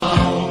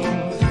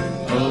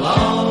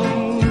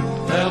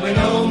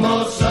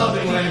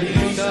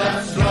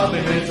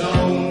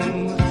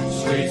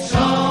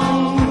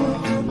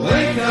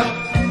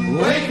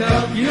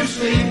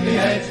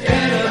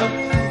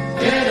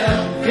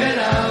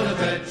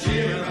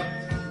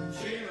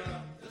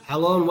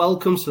Hello and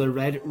welcome to the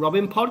Red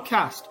Robin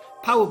podcast,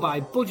 powered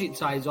by Budget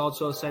Ties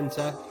Auto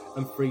Centre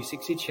and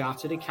 360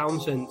 Chartered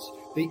Accountants,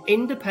 the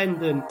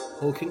independent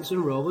Hull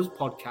Kingston Rovers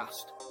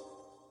podcast.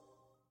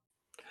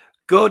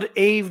 Good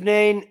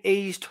evening,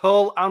 East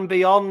Hull and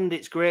beyond.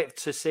 It's great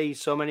to see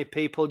so many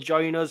people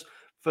join us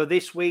for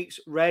this week's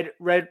Red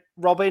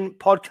Robin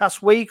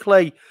podcast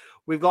weekly.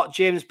 We've got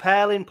James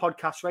Perlin,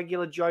 podcast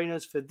regular, join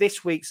us for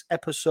this week's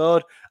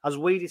episode as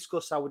we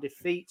discuss our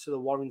defeat to the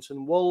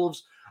Warrington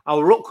Wolves,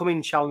 our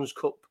upcoming Challenge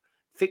Cup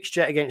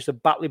fixture against the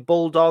Batley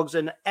Bulldogs,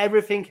 and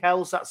everything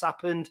else that's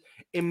happened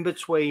in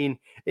between.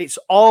 It's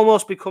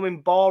almost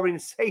becoming boring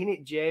saying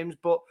it, James,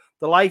 but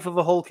the life of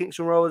a Hull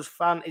Kingston Rovers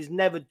fan is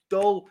never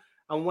dull.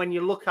 And when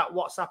you look at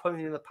what's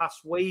happened in the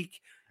past week,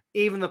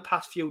 even the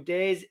past few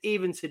days,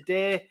 even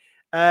today,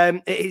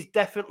 it is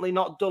definitely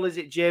not dull, is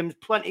it, James?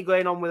 Plenty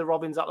going on with the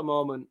Robins at the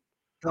moment.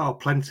 Oh,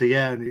 plenty,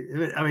 yeah.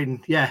 I mean,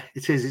 yeah,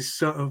 it is.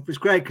 It's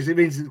great because it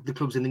means the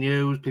club's in the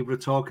news. People are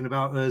talking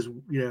about us,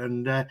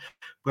 and but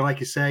like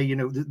you say,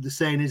 the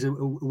saying is a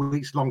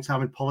week's long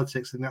time in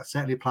politics, and that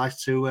certainly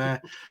applies to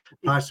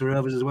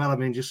Rovers as well. I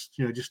mean, just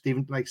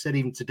even like I said,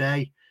 even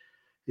today,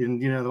 in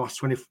the last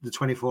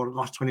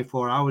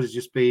 24 hours has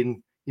just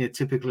been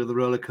typical of the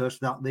roller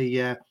coaster that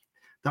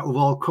we've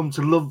all come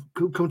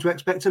to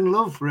expect and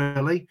love,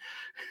 really.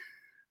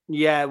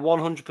 Yeah,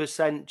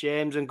 100%,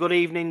 James. And good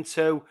evening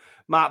to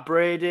Matt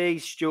Brady,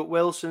 Stuart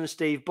Wilson,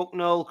 Steve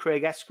Bucknell,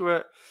 Craig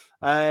Eskerett,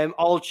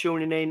 all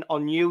tuning in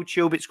on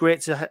YouTube. It's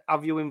great to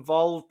have you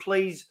involved.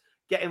 Please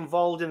get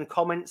involved in the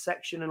comment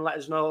section and let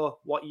us know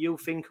what you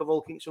think of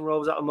Hull Kingston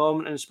Rovers at the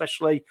moment, and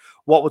especially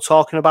what we're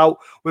talking about.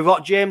 We've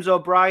got James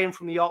O'Brien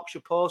from the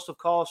Yorkshire Post, of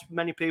course.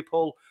 Many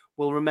people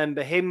will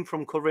remember him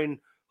from covering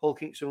Hull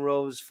Kingston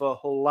Rovers for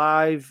Hull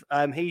Live.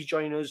 He's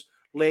joining us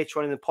later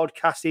on in the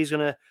podcast. He's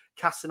going to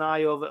cast an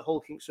eye over at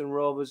Hull Kingston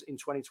Rovers in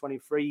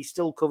 2023. He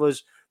still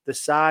covers the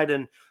side.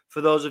 And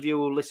for those of you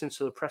who listen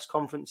to the press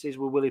conferences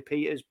with Willie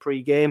Peters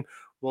pre-game,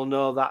 will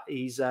know that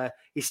he's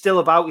still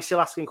about, he's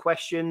still asking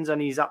questions,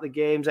 and he's at the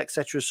games,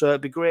 etc. So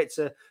it'd be great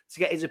to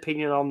get his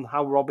opinion on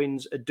how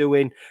Robins are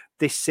doing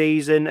this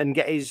season and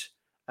get his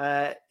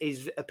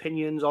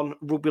opinions on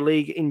rugby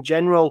league in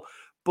general.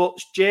 But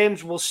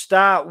James, we'll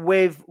start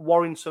with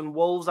Warrington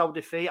Wolves, our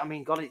defeat. I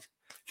mean, God, it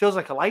feels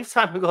like a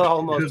lifetime ago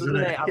almost, doesn't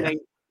it? I mean,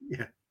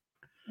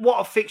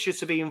 what a fixture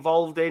to be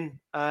involved in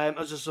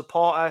as a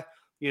supporter.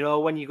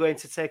 When you're going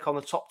to take on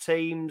the top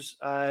teams,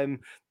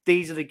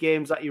 these are the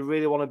games that you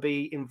really want to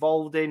be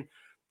involved in.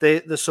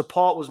 The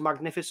support was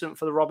magnificent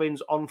for the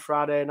Robins on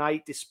Friday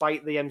night,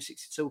 despite the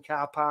M62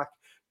 car park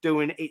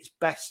doing its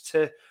best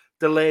to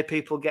delay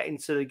people getting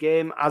to the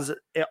game, as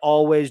it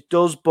always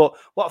does. But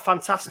what a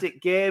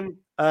fantastic game.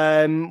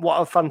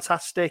 What a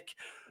fantastic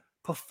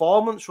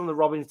performance from the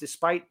Robins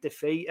despite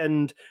defeat.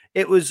 And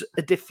it was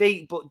a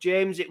defeat, but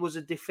James, it was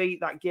a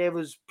defeat that gave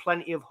us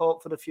plenty of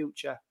hope for the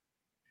future.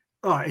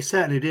 Oh, it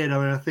certainly did. I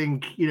mean, I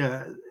think,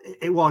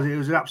 it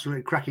was an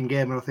absolutely cracking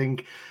game. And I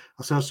think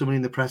I saw somebody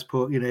in the press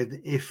put,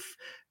 if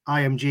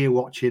IMG are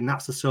watching,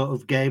 that's the sort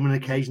of game and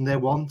occasion they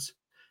want.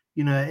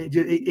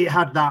 It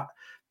had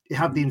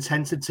the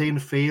intensity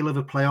and feel of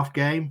a playoff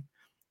game.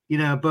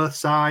 Both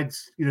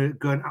sides,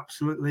 going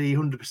absolutely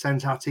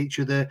 100% at each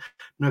other,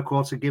 no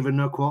quarter given,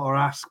 no quarter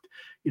asked,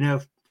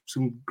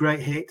 some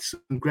great hits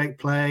and great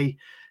play.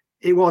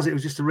 It was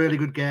just a really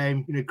good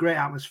game, great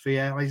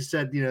atmosphere. Like I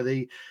said,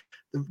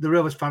 the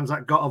Rovers fans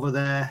that got over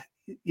there,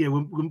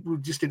 we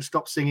just didn't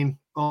stop singing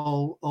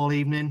all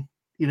evening,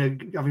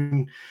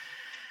 having,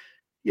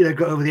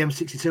 got over the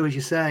M62, as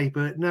you say.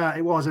 But no,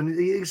 it was. And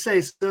you say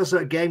it's those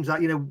sort of games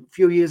that, a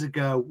few years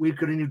ago, we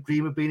could only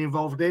dream of being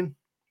involved in.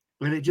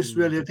 And it just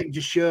really, I think,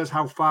 just shows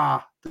how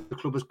far the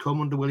club has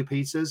come under Willie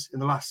Peters in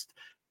the last,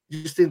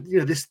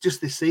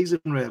 this season,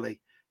 really.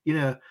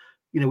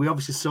 We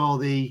obviously saw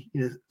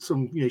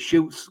some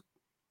shoots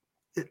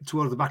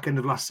towards the back end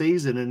of last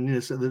season,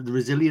 and so the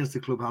resilience the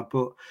club had,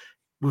 but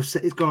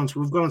we've gone on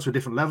to a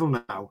different level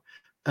now.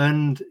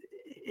 And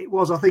it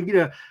was, I think,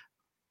 I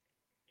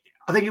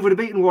think if we'd have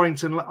beaten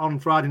Warrington on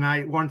Friday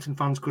night, Warrington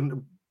fans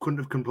couldn't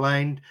have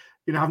complained.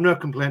 I have no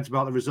complaints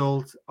about the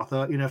result. I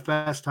thought,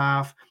 first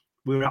half,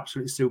 we were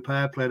absolutely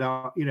superb, played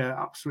out,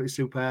 absolutely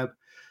superb.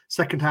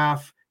 Second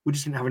half, we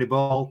just didn't have any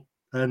ball,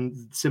 and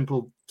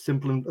simple,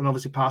 and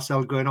obviously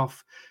Parcell going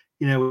off,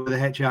 with the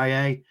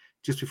HIA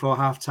just before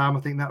half time.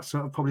 I think that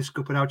sort of probably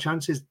scuppered our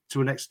chances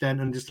to an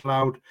extent and just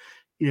allowed,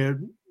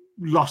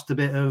 lost a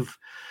bit of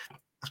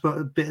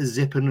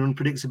zip and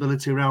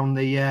unpredictability around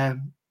the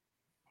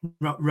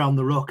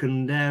ruck,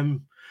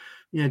 and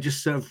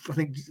just sort of, I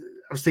think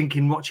I was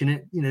thinking watching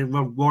it,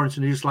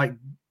 Warrington is like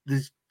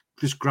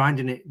just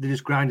grinding it. They're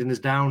just grinding us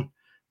down,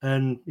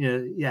 and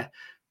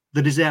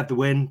they deserved the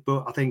win.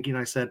 But I think,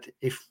 I said,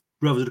 if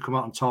Rovers had come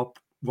out on top,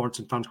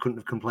 Warrington fans couldn't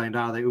have complained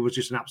either. It was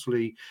just an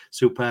absolutely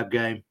superb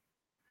game.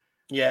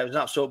 Yeah, it was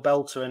an absolute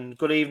belter. And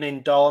good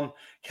evening, Dawn.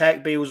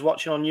 Kirkby was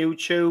watching on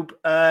YouTube.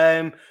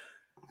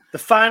 The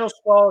final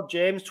score,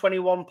 James,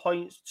 21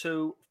 points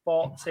to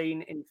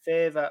 14 in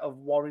favour of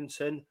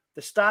Warrington.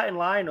 The starting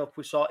lineup,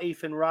 we saw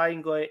Ethan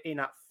Ryan go in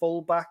at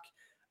fullback.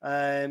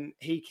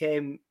 He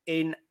came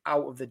in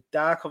out of the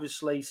dark,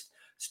 obviously,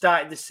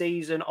 started the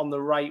season on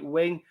the right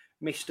wing,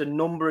 missed a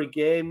number of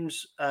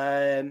games.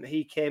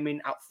 He came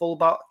in at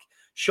fullback.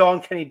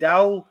 Sean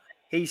Kenny-Dowell,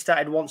 he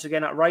started once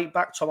again at right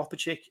back. Tom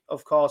Opachik,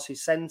 of course,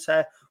 his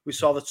centre. We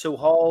saw the two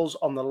Halls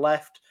on the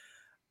left.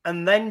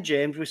 And then,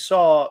 James, we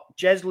saw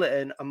Jez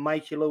Litton and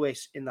Mikey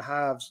Lewis in the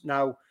halves.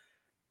 Now,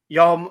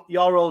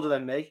 you're older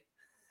than me,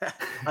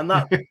 and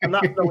that's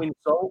no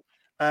insult.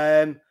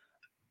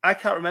 I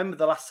can't remember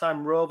the last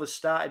time Rovers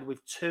started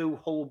with two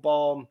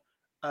Hull-born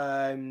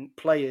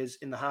players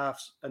in the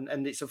halves,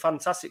 and it's a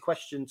fantastic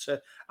question to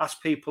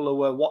ask people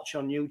who are watching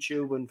on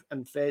YouTube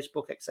and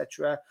Facebook,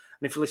 etc. And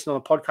if you listen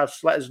on the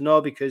podcast, let us know,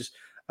 because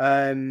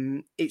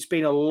it's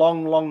been a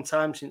long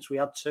time since we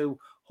had two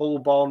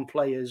Hull-born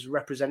players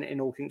representing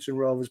Hull Kingston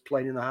Rovers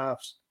playing in the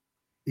halves.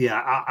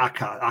 Yeah, I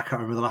can't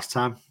remember the last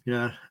time. You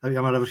know, I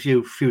might have a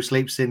few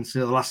sleeps since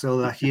the last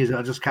years.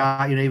 I just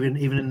can't. You know, even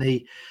in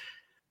the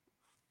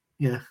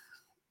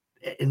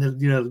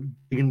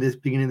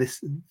beginning of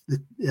the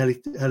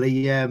early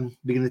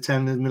beginning of the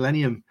turn of the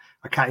millennium,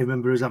 I can't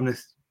remember us having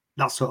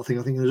that sort of thing.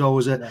 I think there's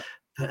always an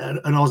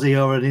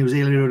Aussie or a New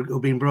Zealander who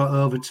been brought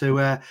over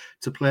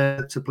to play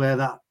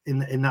that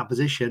in that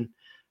position.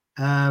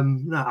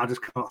 No, I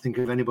just can't think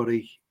of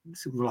anybody. And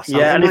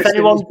if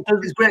anyone,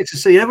 it's great to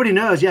see. Everybody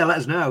knows. Yeah, let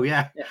us know.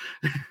 Yeah.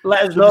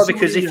 Let us know,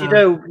 because if you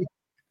do,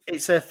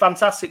 it's a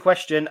fantastic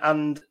question,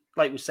 and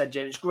like we said,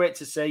 James, it's great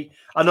to see.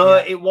 I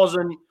know it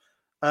wasn't.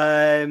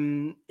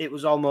 It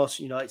was almost,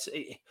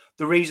 the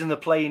reason they're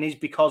playing is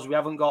because we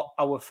haven't got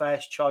our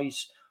first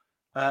choice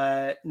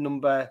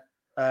number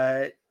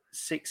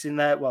 6 in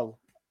there. Well,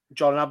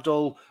 John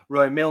Abdul,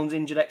 Roy Milne's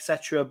injured,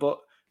 etc.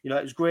 But it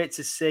was great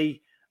to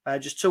see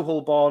just two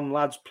Hull-born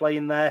lads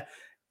playing there.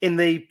 In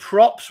the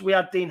props, we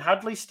had Dean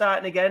Hadley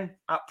starting again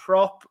at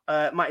prop.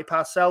 Matty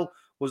Parcell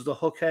was the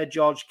hooker.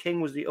 George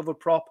King was the other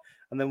prop.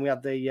 And then we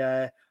had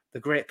the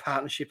great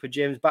partnership of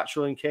James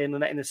Batchel and Kane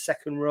Lynette in the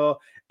second row.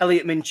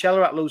 Elliot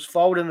Minchella at loose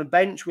forward. On the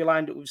bench, we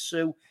lined up with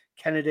Sue,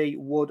 Kennedy,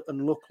 Wood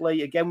and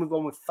Luckley. Again, we've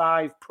gone with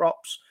 5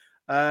 props.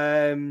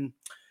 Again,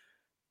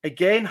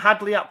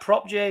 Hadley at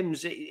prop,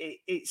 James.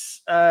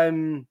 It's not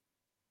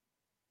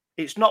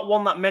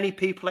one that many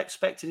people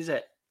expected, is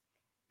it?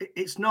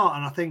 It's not,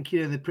 and I think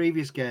the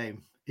previous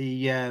game,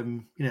 he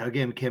again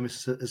became a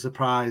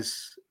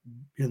surprise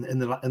in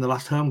the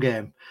last home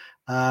game,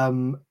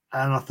 and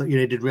I thought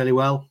he did really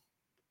well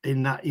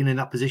in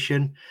that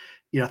position.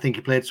 I think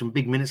he played some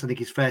big minutes. I think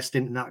his first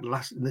stint in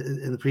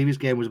the previous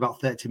game was about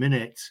 30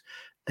 minutes,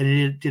 and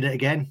he did it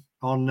again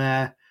on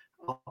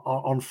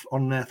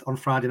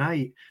Friday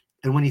night.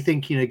 And when you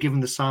think, given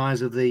the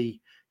size of the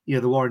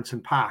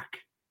Warrington pack,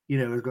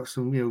 we've got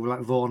some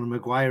like Vaughan and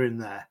Maguire in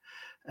there.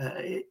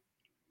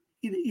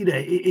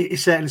 It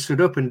certainly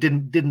stood up and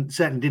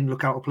didn't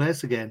look out of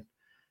place again.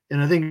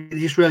 And I think it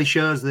just really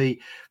shows the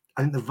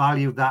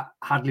value that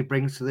Hadley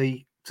brings to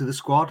the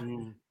squad.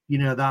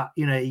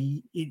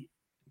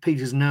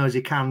 Peters knows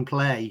he can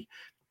play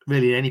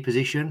really in any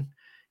position.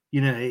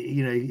 He's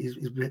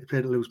played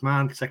at loose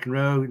man, second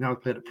row. Now he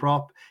played at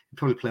prop. He'd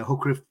probably play a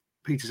hooker if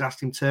Peters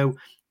asked him to.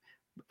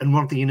 And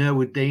one thing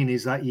with Dean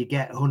is that you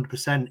get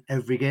 100%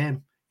 every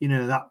game.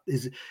 That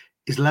is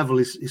his level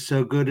is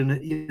so good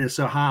and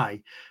so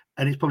high.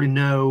 And it's probably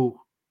no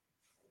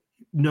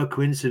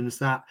coincidence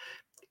that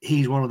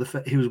he's one of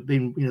who's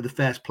been the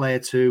first player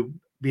to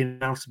be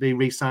announced to be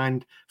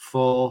re-signed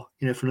for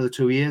another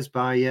 2 years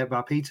by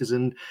Peters,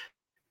 and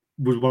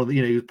was one of the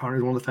he was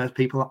apparently one of the first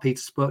people that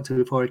Peters spoke to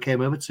before he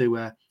came over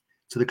to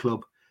the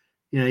club.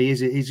 He's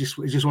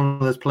just one of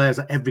those players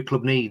that every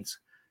club needs,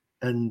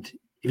 and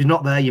if he's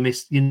not there, you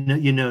miss you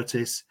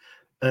notice,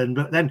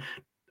 but then.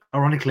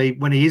 Ironically,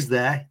 when he is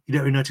there, you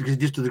don't really notice because he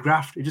just does the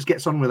graft. He just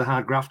gets on with a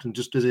hard graft and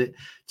just does it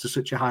to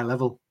such a high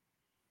level.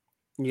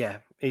 Yeah,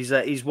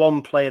 he's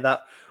one player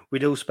that we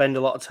do spend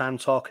a lot of time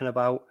talking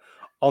about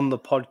on the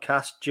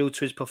podcast due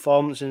to his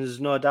performance, and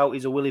there's no doubt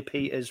he's a Willie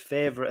Peters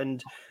favourite,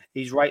 and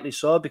he's rightly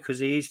so because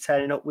he is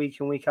turning up week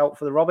in, week out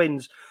for the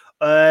Robins.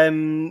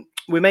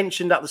 We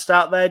mentioned at the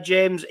start there,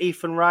 James,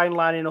 Ethan Ryan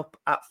lining up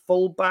at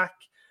fullback.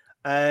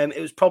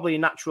 It was probably a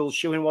natural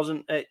shooing,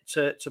 wasn't it,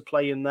 to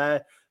play him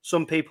there.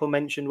 Some people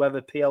mentioned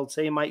whether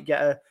PLT might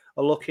get a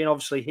look in.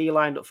 Obviously, he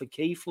lined up for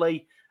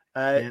Keighley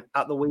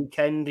at the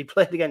weekend. He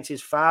played against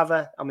his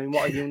father. I mean,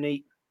 what a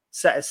unique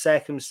set of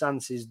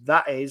circumstances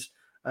that is.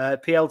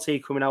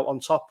 PLT coming out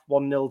on top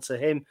 1-0 to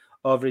him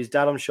over his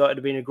dad. I'm sure it'd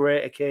have been a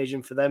great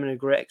occasion for them and a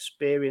great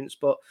experience.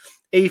 But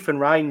Ethan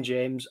Ryan,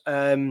 James,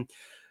 do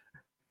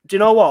you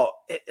know what?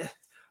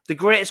 The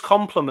greatest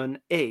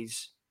compliment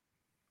is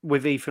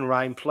with Ethan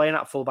Ryan playing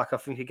at fullback, I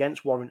think,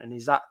 against Warrington,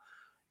 is that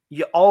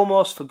you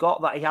almost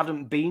forgot that he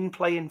hadn't been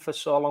playing for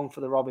so long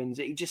for the Robins.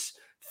 He just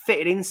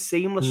fitted in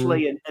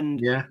seamlessly,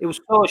 and it was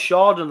so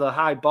short on the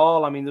high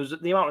ball. I mean, there was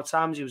the amount of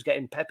times he was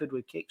getting peppered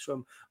with kicks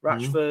from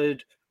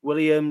Ratchford,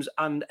 Williams,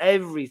 and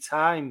every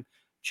time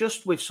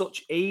just with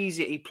such ease.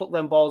 He plucked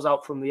them balls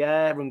out from the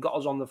air and got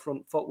us on the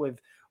front foot with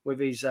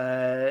his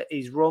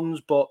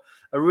runs. But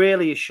a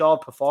really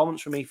assured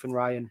performance from Ethan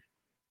Ryan.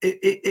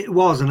 It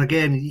was, and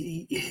again,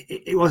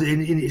 it was.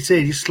 He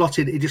just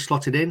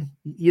slotted in.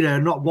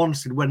 Not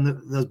once when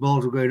those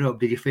balls were going up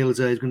did you feel as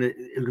though he was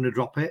going to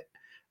drop it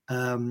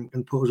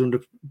and put us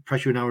under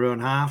pressure in our own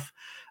half.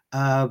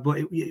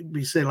 But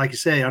we say, like you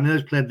say, I know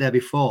he's played there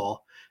before,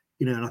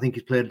 and I think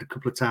he's played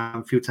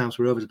a few times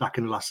for Rovers back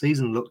in the last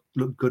season.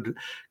 Looked good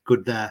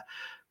there.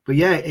 But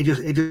yeah, it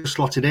just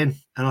slotted in,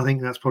 and I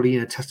think that's probably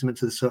a testament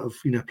to the sort of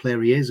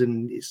player he is,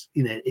 and it's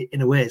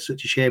in a way it's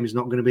such a shame he's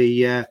not going to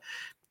be.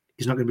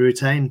 He's not going to be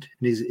retained.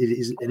 And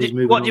he's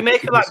moving. What do you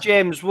make of that,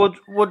 James?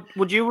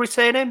 Would you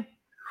retain him?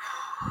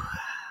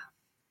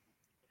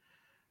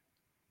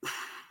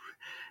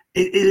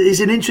 It's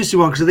an interesting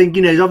one because I think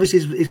obviously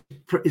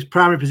his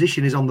primary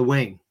position is on the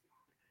wing,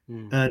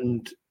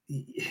 and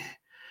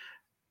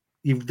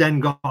you've then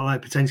got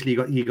potentially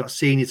you got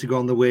Senior to go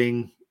on the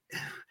wing.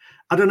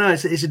 I don't know.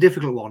 It's a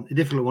difficult one.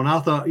 I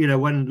thought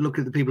when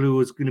looking at the people who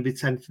was going to be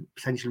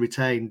potentially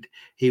retained,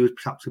 he was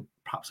perhaps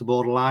a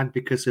borderline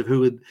because of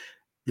who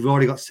they've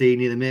already got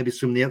Senior. There may be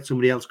somebody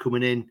else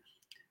coming in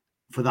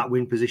for that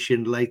wing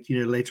position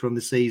later on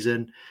the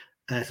season.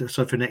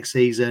 So for next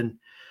season.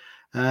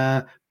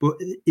 But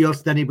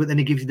then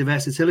he gives you the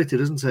versatility,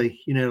 doesn't he?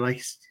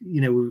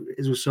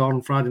 As we saw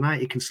on Friday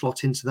night, he can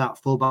slot into that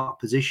fullback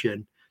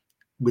position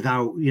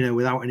without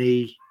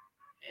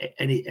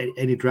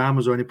any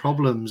dramas or any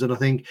problems. And I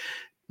think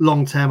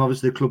long term,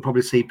 obviously, the club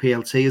probably see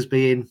PLT as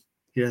being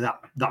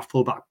that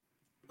fullback,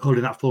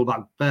 holding that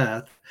fullback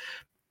berth.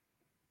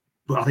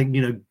 But I think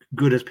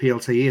good as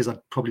PLT is, I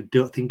probably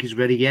don't think he's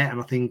ready yet. And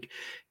I think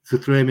to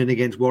throw him in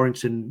against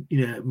Warrington,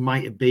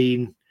 might have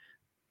been.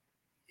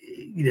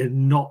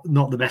 Not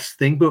the best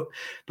thing, but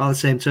by the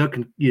same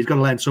token, he's got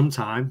to learn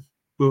sometime.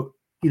 But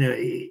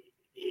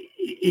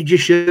it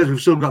just shows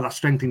we've still got that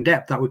strength in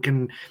depth that we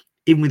can,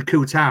 even with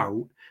Coote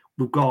out,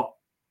 we've got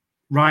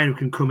Ryan who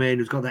can come in,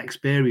 who's got that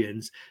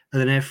experience,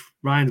 and then if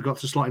Ryan's got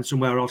to slot in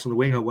somewhere else on the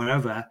wing or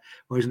wherever,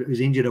 or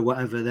he's injured or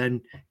whatever,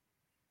 then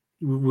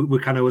we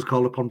kind of always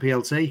call upon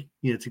PLT,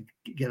 to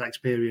get that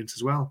experience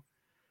as well.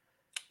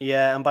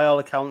 Yeah, and by all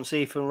accounts,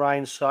 Ethan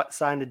Ryan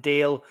signed a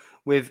deal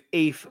with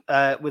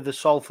the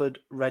Salford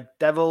Red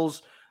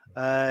Devils.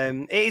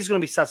 It is going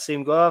to be sad to see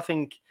him go, I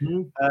think.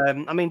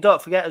 I mean,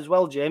 don't forget as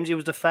well, James, he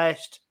was the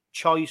first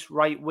choice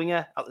right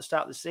winger at the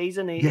start of the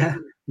season. It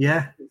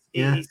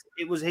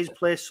was his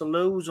place to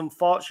lose.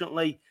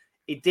 Unfortunately,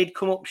 he did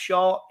come up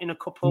short in a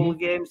couple of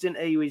games,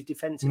 didn't he, with his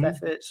defensive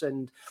efforts.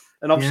 And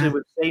obviously,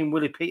 we've seen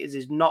Willie Peters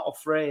is not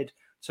afraid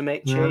to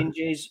make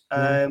changes.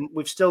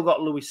 We've still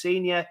got Louis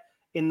Senior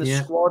in the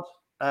squad.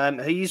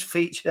 He's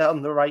featured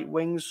on the right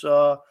wing,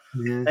 so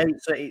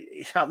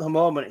at the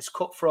moment it's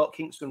cutthroat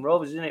Kingston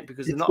Rovers, isn't it?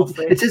 Because they're not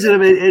afraid. It is. I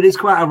mean, it is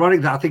quite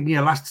ironic that I think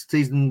last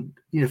season,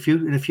 in a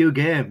few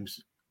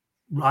games,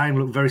 Ryan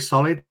looked very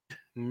solid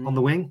on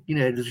the wing.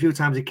 There's a few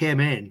times he came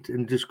in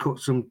and just cut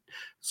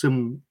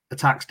some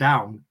attacks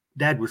down,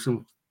 dead with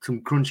some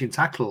crunching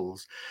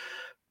tackles.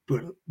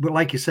 But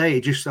like you say,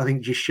 I think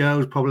it just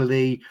shows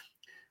probably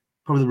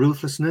the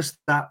ruthlessness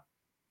that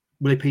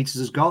Willie Peters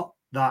has got.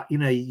 That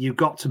you've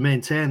got to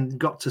maintain,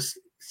 got to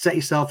set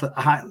yourself at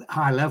a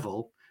high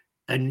level,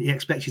 and he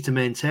expects you to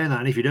maintain that.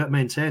 And if you don't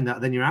maintain that,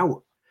 then you're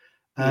out.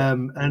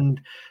 And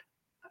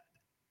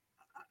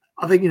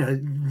I think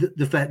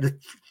the fact that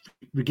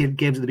the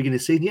games at the beginning of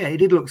the season, it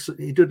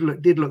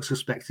did look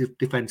suspect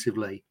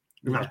defensively,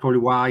 and that's probably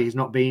why he's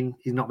not been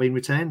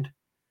retained.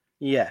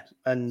 Yeah,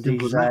 and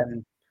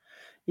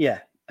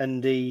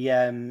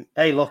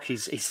hey, look,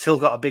 he's still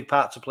got a big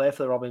part to play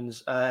for the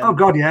Robins. Oh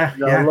God, yeah.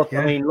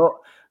 I mean,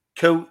 look.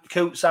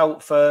 Coote's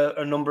out for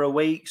a number of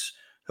weeks.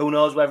 Who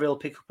knows whether he'll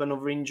pick up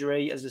another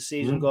injury as the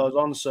season goes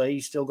on. So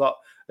he's still got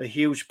a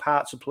huge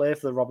part to play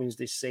for the Robins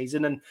this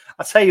season. And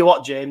I tell you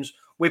what, James,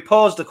 we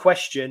posed the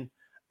question.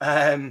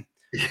 Cadell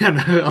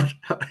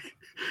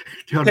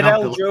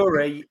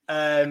Jury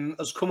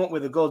has come up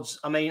with the goods.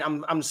 I mean,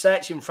 I'm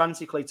searching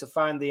frantically to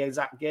find the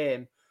exact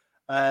game.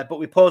 But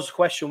we posed the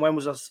question, when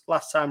was the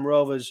last time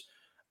Rovers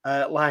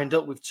lined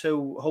up with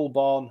two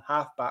Hull-born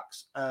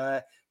halfbacks?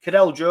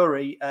 Cadell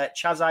Jury,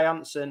 Chaz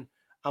Ianson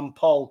and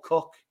Paul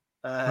Cook.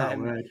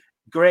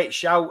 Great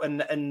shout.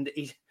 And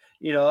he,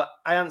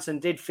 Ianson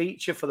did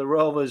feature for the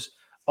Rovers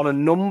on a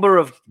number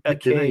of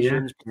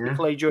occasions,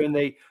 particularly during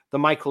the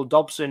Michael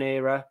Dobson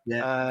era.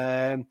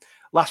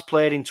 Last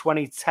played in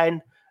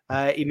 2010.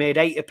 He made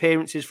 8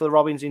 appearances for the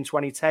Robins in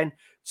 2010.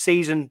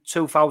 Season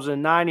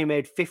 2009, he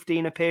made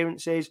 15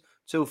 appearances.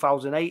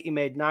 2008, he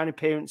made 9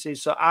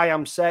 appearances. So I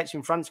am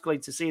searching frantically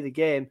to see the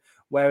game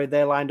where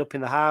they lined up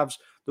in the halves.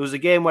 There was a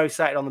game where he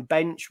started on the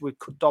bench with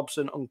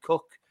Dobson and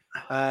Cook.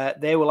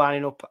 They were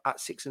lining up at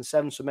 6 and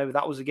 7, so maybe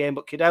that was the game.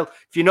 But Cadell,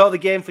 if you know the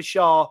game for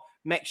sure,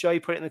 make sure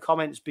you put it in the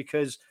comments,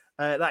 because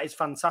that is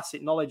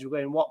fantastic knowledge.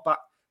 We're going, back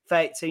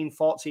 13,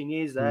 14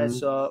 years there.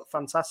 So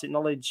fantastic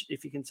knowledge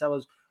if you can tell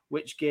us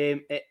which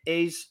game it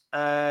is.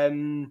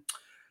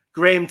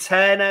 Graham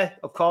Turner,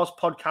 of course,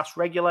 podcast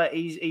regular.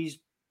 He's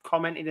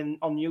commented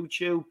on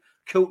YouTube.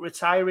 Coote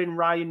retiring,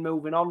 Ryan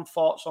moving on.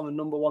 Thoughts on the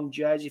number 1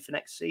 jersey for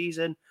next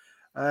season?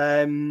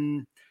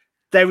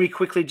 Very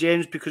quickly,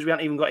 James, because we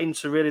haven't even got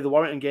into really the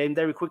Warrington game.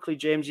 Very quickly,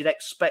 James, you'd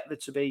expect there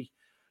to be,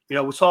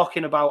 we're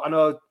talking about, I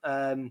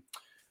know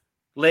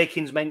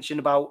Lakin's mentioned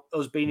about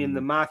us being in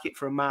the market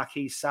for a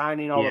marquee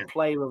signing or a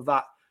player of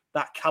that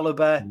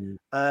caliber.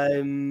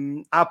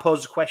 I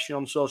posed a question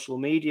on social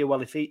media.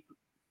 Well, if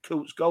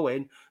Coote's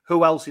going,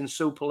 who else in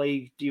Super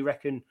League do you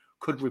reckon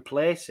could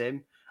replace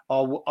him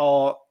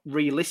or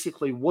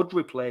realistically would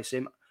replace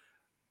him?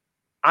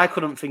 I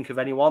couldn't think of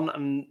anyone,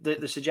 and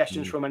the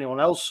suggestions from anyone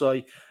else.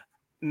 So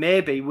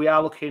maybe we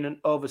are looking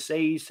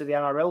overseas to the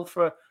NRL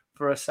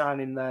for a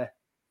signing there.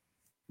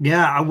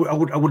 Yeah, I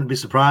wouldn't be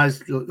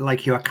surprised.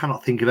 Like you, I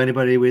cannot think of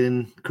anybody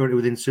currently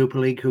within Super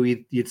League who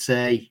you'd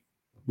say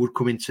would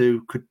come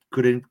into could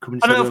come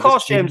into. And of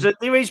course, James,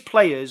 there is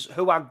players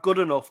who are good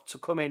enough to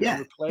come in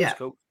and replace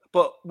Coote,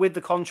 but with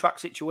the contract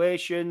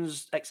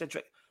situations,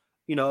 etc.,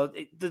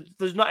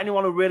 there's not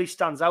anyone who really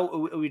stands out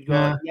who would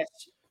go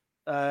yes,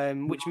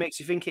 which makes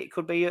you think it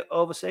could be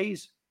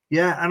overseas.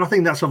 Yeah, and I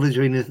think that's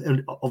obviously been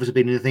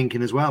in the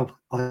thinking as well.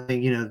 I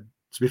think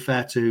to be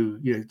fair to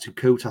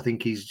Coote, I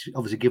think he's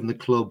obviously given the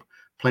club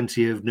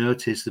plenty of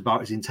notice about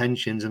his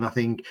intentions, and I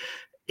think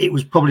it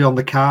was probably on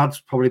the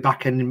cards probably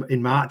back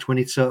in March when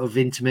he sort of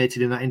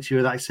intimated in that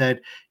interview that he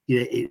said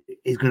he's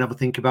going to have a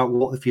think about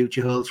what the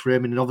future holds for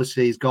him, and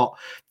obviously he's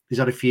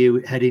had a few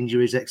head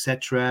injuries,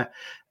 etc.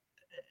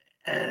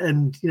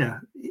 And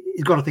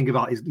he's got to think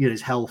about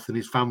his health and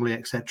his family,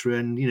 etc.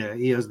 And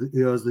he owes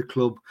the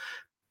club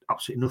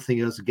absolutely nothing.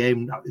 He owes the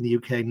game in the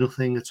UK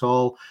nothing at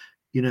all.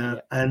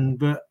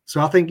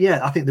 So I think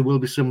there will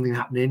be something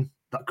happening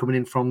that coming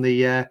in from the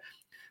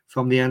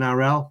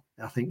NRL.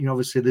 I think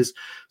obviously there's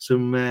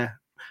some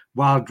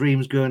wild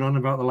dreams going on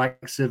about the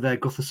likes of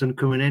Gutherson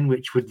coming in,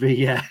 which would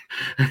be an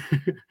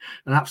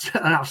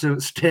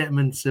absolute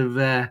statement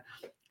of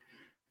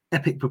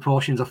epic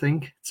proportions. I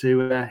think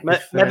to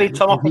maybe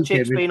Tom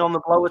Opacich's been on the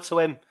blower to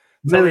him.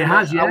 Maybe it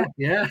has,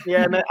 yeah.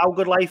 Mate, how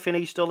good life in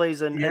he still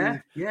is, and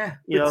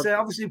But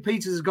obviously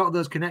Peters has got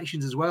those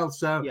connections as well.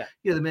 So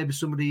there may be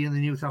somebody in the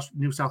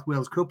New South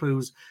Wales Cup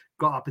who's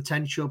got that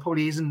potential.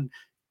 Probably isn't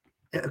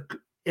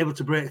able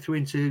to break through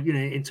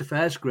into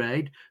first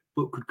grade,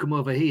 but could come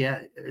over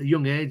here at a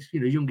young age,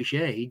 youngish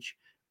age,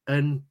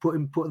 and put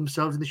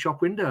themselves in the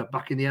shop window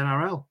back in the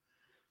NRL.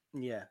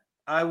 Yeah,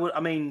 I would.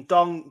 I mean,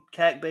 Don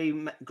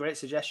Kirkby, great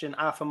suggestion.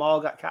 Arthur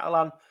Morg at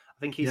Catalan. I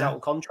think he's out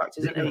of contract,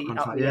 isn't he?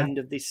 At the end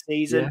of this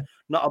season.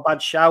 Not a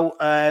bad shout.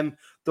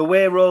 The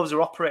way Rovers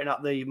are operating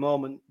at the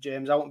moment,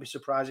 James, I wouldn't be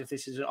surprised if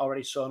this isn't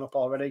already sewn up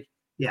already.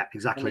 Yeah,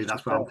 exactly.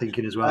 That's what I'm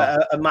thinking as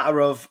well. A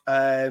matter of,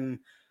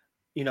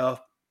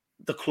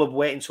 the club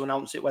waiting to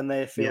announce it when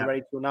they feel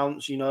ready to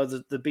announce.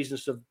 The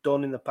business they've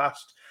done in the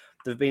past,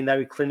 they've been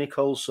very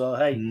clinical. So,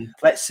 hey,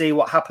 let's see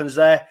what happens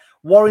there.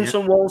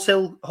 Warrington,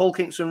 Walsall, Hull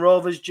Kingston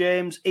Rovers,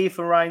 James.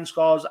 Ethan Ryan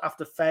scores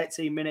after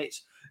 13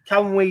 minutes.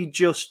 Can we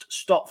just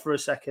stop for a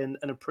second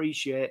and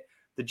appreciate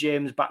the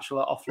James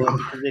Batchelor offload?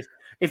 Because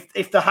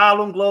if the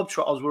Harlem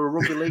Globetrotters were a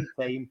rugby league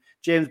team,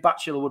 James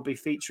Batchelor would be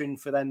featuring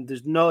for them.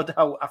 There's no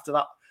doubt after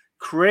that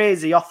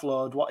crazy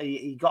offload, what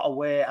he got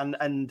away,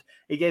 and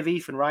he gave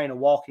Ethan Ryan a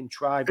walking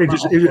try.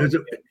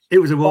 It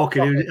was a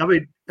walking. I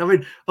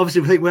mean, obviously,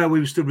 we think where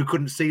we stood, we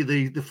couldn't see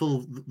the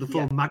full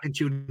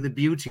magnitude and the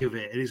beauty of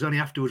it. And it's only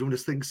afterwards when I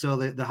think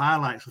the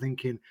highlights are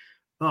thinking,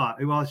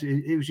 it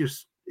was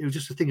just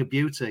a thing of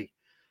beauty.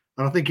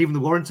 And I think even the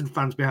Warrington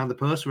fans behind the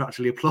post were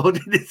actually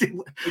applauding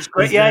it. It's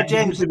great,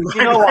 James. You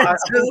know what? I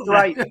think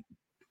right.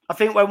 I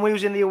think when we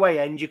was in the away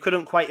end, you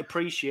couldn't quite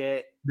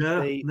appreciate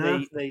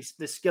the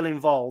skill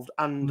involved.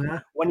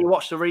 And when you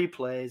watch the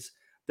replays,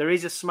 there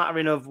is a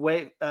smattering of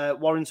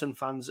Warrington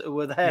fans who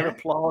were there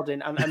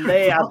applauding, and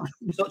they had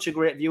such a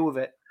great view of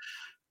it.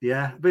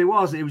 Yeah, but it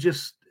was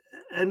just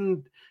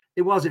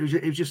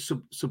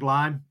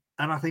sublime,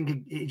 and I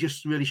think it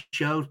just really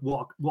showed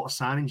what a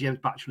signing James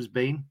Batchelor's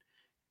been.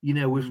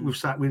 We've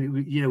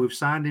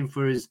signed him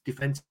for his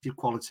defensive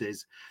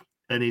qualities,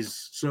 and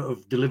he's sort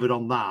of delivered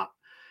on that.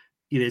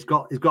 He's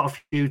got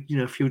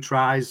a few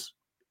tries,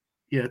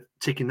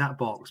 ticking that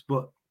box.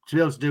 But to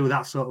be able to do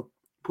that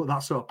put that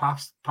sort of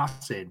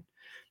pass in,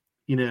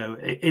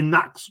 in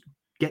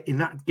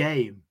that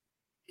game,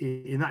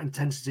 in that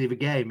intensity of a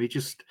game, it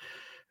just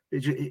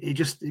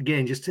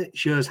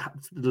shows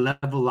the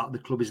level that the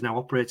club is now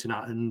operating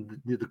at and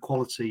the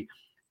quality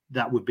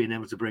that we've been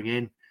able to bring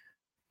in.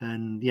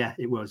 And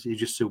it was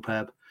just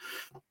superb.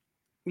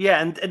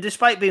 Yeah, and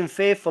despite being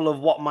fearful of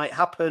what might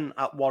happen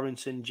at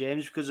Warrington,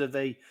 James, because of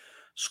the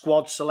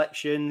squad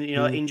selection,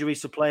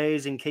 injuries to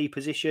players in key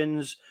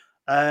positions,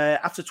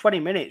 after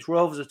 20 minutes,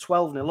 Rovers are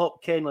 12-0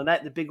 up. Kane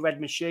Lynette, the big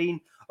red machine.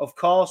 Of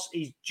course,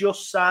 he's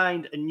just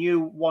signed a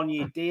new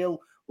one-year deal.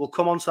 We'll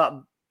come on to that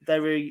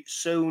very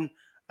soon.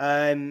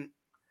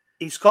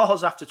 He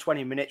scores after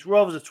 20 minutes.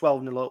 Rovers are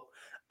 12-0 up.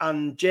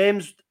 And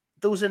James,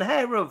 there was an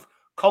air of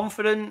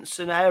confidence,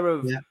 an air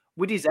of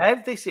we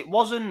deserved this. It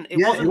wasn't. It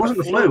wasn't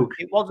a fluke.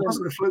 It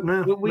wasn't a fluke.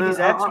 No, we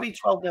deserved to be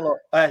 12-0 up.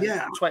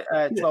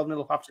 12-0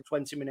 up after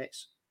 20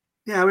 minutes.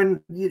 Yeah, I mean,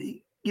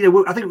 you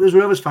know, I think as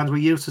Rovers fans, we're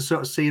used to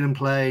sort of seeing them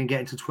play and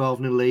getting to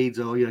 12-0 leads,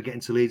 or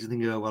getting to leads and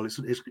thinking, oh well,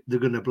 they're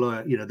going to blow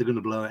it. They're going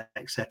to blow it,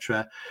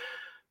 etc.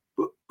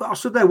 But I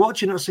stood there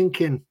watching, I was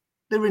thinking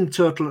they're in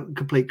total and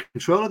complete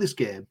control of this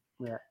game.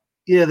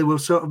 Yeah, they will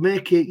sort of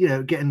make it.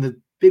 Getting the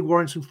big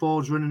Warrington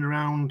forwards running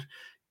around,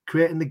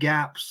 creating the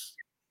gaps.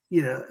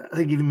 I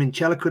think even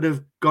Minchella could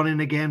have gone in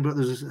again, but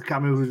I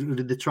can't remember who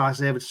did the try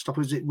save to stop.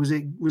 Was it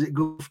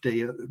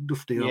Gufty?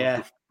 Dufty?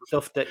 Yeah,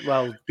 Dufty.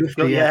 Well,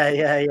 Dufty,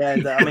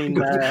 yeah. I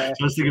mean, I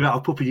was thinking about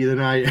a puppy the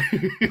other night.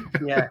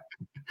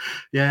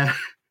 Yeah.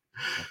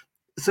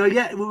 So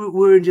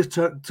we're in just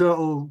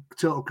total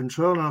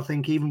control, and I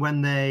think even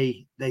when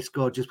they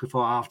scored just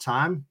before half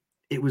time,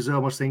 it was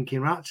almost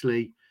thinking,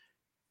 actually,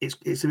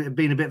 it's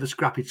been a bit of a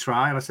scrappy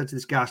try. And I said to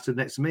this guy stood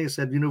next to me, I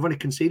said, we've only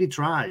conceded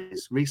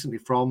tries recently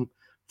from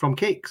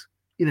kicks,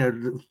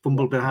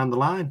 fumbled behind the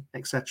line,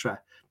 etc.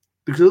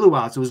 Because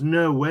otherwise, there was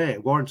no way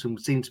Warrington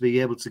seemed to be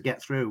able to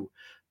get through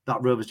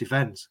that Rovers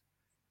defence.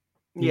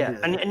 Yeah,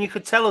 and you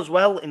could tell as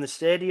well in the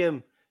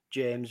stadium,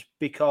 James,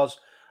 because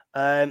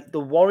the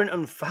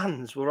Warrington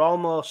fans were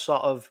almost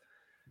sort of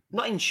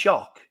not in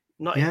shock,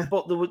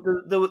 but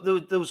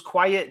there was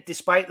quiet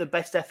despite the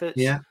best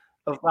efforts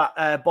of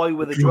that boy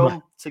with a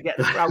drum to get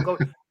the crowd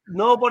going.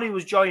 Nobody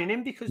was joining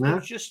in because there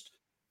was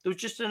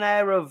just an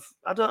air of,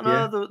 I don't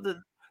know,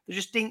 they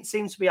just didn't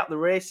seem to be at the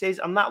races,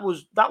 and that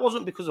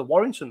wasn't because of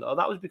Warrington though.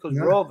 That was because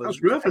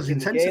Rovers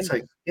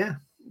intensity,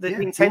 the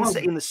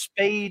intensity and the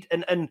speed,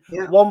 and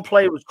one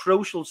player was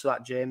crucial to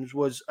that. James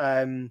was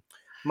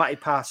Matty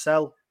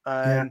Parcell.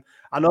 I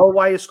know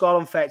why he scored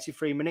on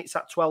 33 minutes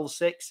at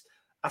 12-6.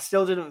 I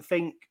still didn't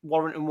think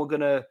Warrington were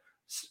going to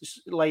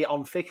lay it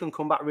on thick and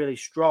come back really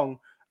strong.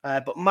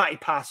 But Matty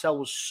Parcell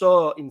was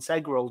so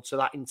integral to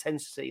that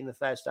intensity in the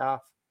first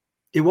half.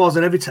 It was,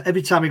 and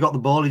every time he got the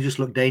ball, he just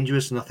looked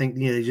dangerous. And I think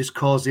he just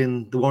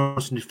causing the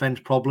Warrington defence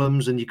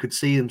problems, and you could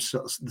see him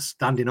sort of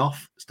standing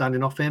off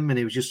him, and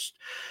he was just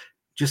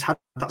had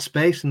that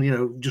space,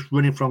 and just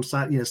running from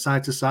side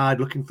to side,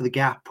 looking for the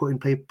gap, putting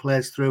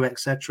players through,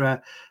 etc.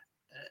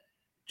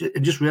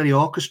 And just really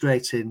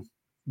orchestrating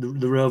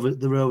the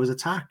Rovers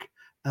attack.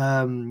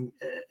 And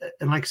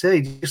like I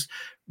say, just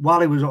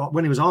when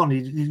he was on,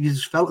 you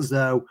just felt as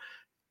though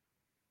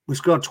we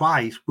scored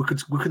twice. We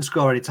could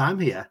score any time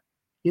here.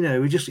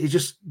 We just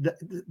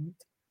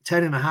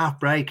 10.5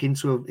 break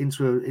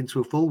into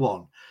a full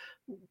one.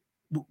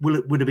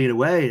 Would have been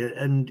away,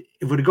 and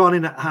if we'd have gone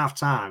in at half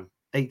time,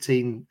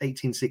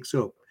 18-6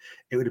 up,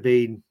 it would have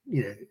been,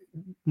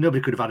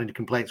 nobody could have had any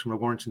complaints from a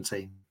Warrington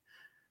team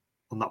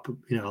on that,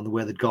 on the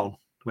way they'd gone,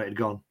 the way it had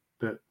gone.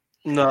 But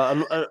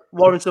no,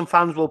 Warrington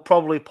fans will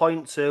probably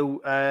point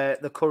to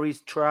the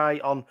Curry's try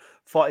on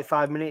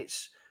 45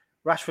 minutes.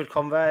 Rashford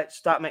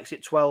converts, that makes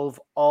it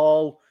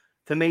 12-all.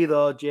 For me,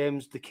 though,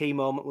 James, the key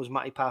moment was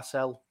Matty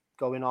Parcell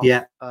going off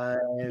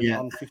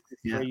on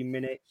 53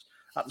 minutes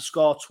at the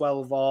score,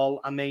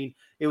 12-all. I mean,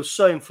 it was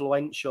so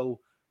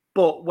influential.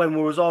 But when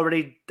we was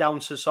already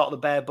down to sort of the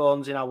bare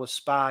bones in our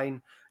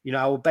spine,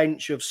 our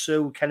bench of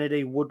Sue,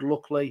 Kennedy, Wood,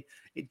 Luckley,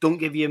 it don't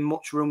give you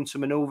much room to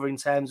manoeuvre in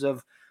terms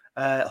of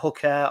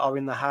hooker or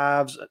in the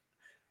halves.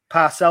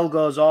 Parcell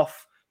goes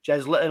off.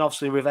 Jez Litton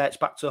obviously reverts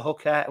back to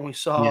hooker, and we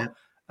saw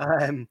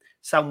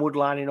Sam Wood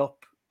lining up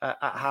at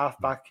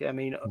halfback. I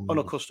mean,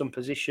 unaccustomed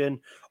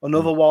position.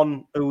 Another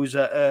one who's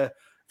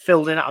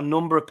filled in at a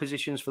number of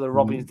positions for the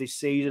Robins this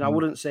season. I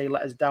wouldn't say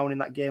let us down in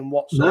that game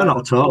whatsoever. No,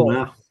 not at all.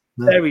 No.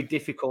 Very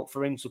difficult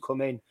for him to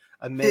come in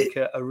and make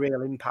a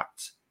real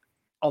impact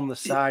on the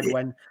side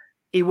when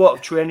he won't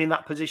have trained in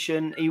that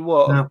position. He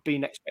won't have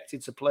been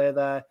expected to play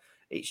there.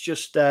 It's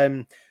just,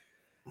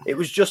 it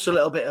was just a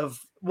little bit of,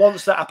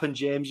 once that happened,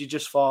 James, you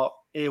just thought,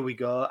 here we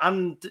go.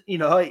 And,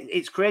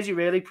 it's crazy,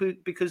 really,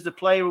 because the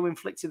player who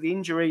inflicted the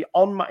injury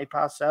on Matty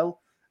Parcell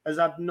has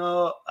had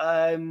no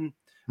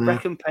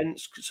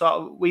recompense.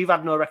 We've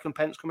had no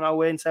recompense coming our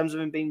way in terms of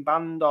him being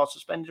banned or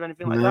suspended or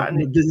anything like that.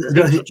 And it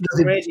was such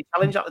a crazy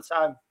challenge at the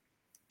time.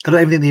 I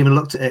don't even think they even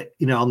looked at it,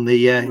 on the,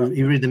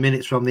 you read the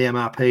minutes from the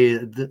MRP,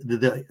 I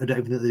don't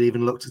even think they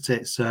even looked at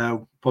it.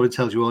 So probably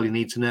tells you all you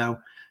need to know.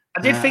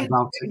 I did think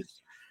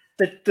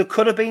that there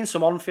could have been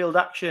some on-field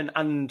action,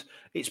 and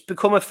it's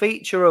become a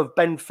feature of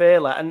Ben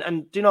Failer.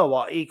 And do you know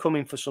what? He come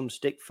in for some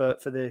stick for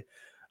the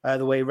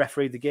way he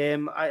refereed the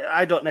game.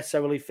 I don't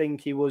necessarily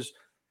think he was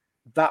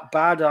that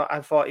bad.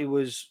 I thought he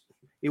was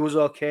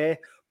okay.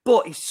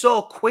 But he's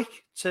so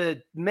quick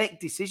to make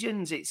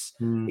decisions. It's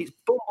boom,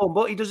 boom,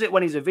 boom. He does it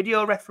when he's a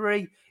video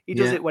referee. He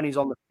does it when he's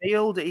on the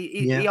field.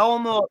 He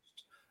almost,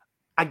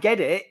 I get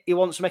it. He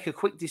wants to make a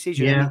quick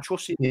decision and he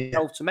trusts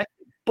himself to make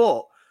it.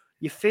 But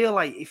you feel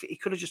like if he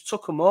could have just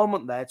took a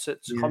moment there to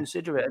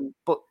consider it.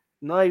 But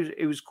no,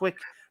 he was quick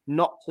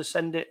not to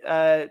send it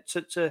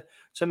to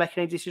make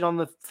any decision on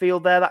the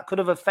field there. That could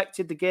have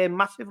affected the game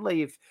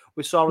massively if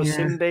we saw a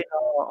Simbi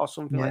or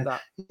something like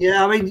that.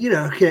 Yeah, I mean, he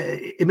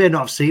may not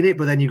have seen it,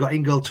 but then you've got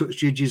in-goal touch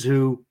judges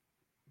who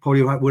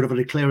probably would have had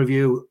a clearer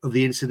view of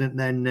the incident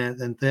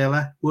than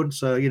Thaler would.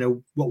 So,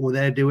 what were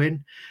they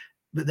doing?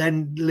 But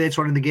then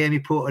later on in the game, he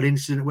put an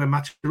incident where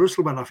Matthew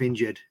Russell went off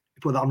injured.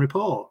 He put that on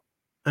report.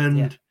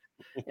 And,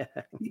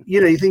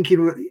 you're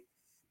thinking,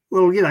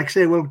 well, like I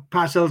say,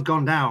 Parcells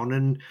gone down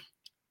and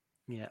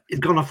he's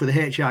gone off with a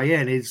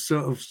HIN. It's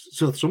so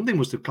something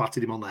must have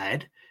clattered him on the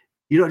head.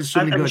 You don't just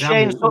suddenly go down.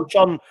 Shane's touch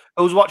on,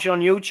 I was watching on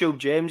YouTube,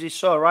 James. He's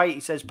so right.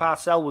 He says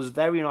Parcell was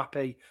very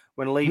happy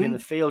when leaving the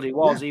field. He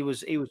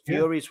was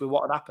furious with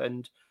what had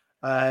happened,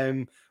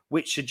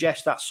 which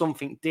suggests that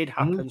something did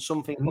happen,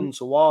 something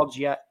untowards.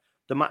 Yet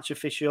the match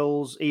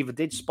officials either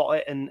did spot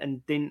it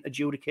and didn't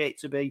adjudicate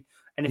to be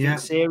anything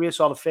serious,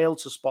 or they failed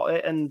to spot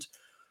it. And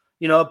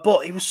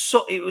but it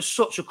was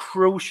such a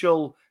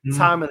crucial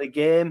time of the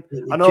game.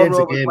 I know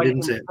Rovers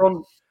went in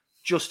front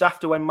just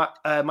after when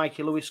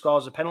Mikey Lewis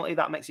scores a penalty.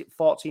 That makes it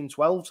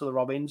 14-12 to the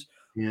Robins.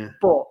 Yeah.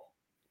 But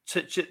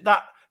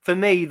that, for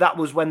me, that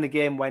was when the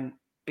game went,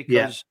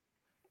 because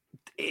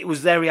it was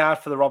very hard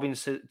for the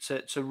Robins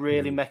to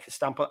really make a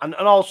stamp on. And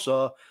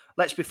also,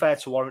 let's be fair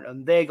to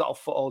Warrington, they got a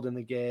foothold in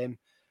the game.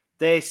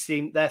 Their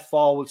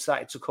forward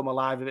started to come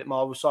alive a bit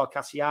more. We saw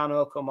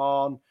Cassiano come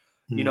on,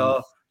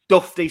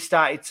 Dufty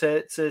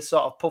started to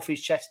sort of puff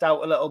his chest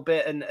out a little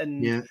bit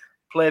and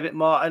play a bit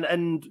more.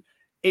 And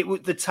it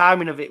was, the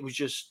timing of it was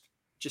just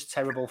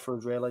terrible for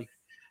us, really.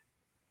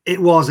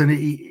 It was, and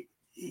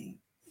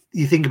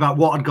you think about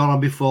what had gone on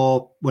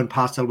before when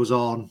Parcell was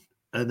on,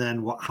 and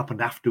then what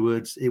happened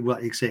afterwards. It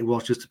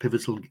was just a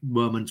pivotal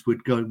moment.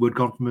 We'd gone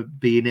from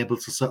being able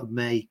to sort of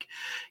make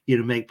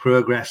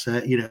progress,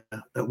 at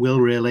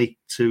will, really,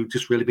 to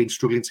just really being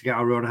struggling to get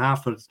our own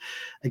half. And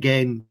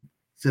again,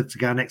 to the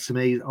guy next to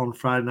me on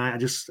Friday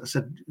night, I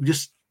said,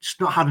 just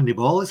not had any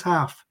ball this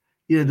half.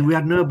 We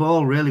had no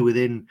ball really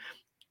within.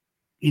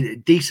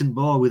 Decent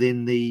ball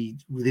within the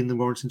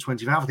Warrington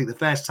 25. I think the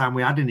first time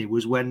we had any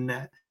was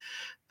when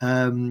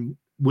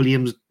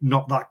Williams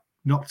knocked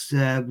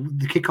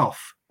the kickoff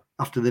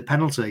after the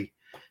penalty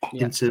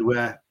into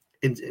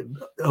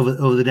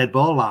over the dead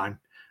ball line.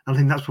 And I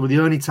think that's probably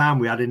the only time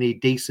we had any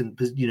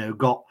decent,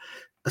 got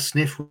a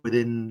sniff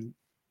within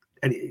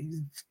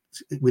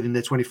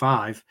the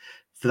 25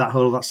 for that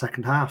whole of that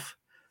second half.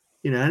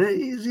 And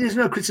there's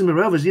no criticism of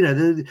Rovers.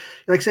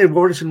 Like I said,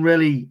 Warrington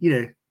really,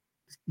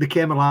 they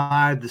came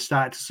alive. They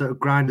started to sort of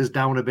grind us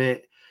down a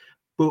bit,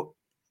 but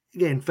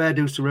again, fair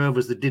dues to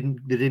Rovers. They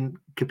didn't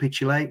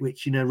capitulate,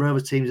 which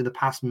Rovers teams in the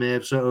past may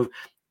have sort of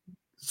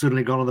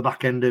suddenly gone on the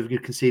back end of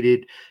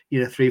conceded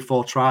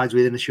 3-4 tries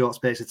within a short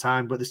space of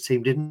time. But this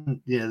team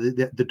didn't.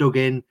 They dug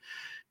in.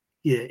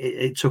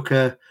 It took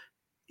a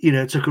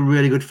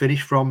really good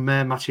finish from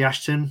Matty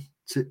Ashton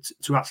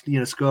to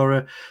actually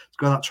score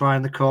that try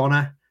in the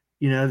corner.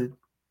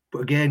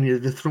 But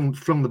again, they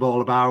flung the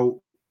ball about.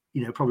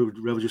 Probably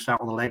Rovers just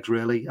out on the legs,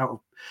 really.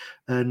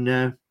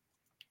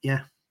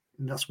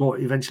 That's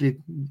what eventually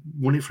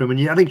won it from.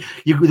 And I think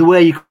the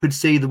way you could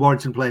see the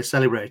Warrington players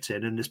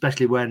celebrating, and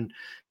especially when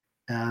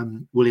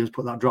Williams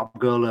put that drop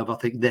goal over, I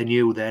think they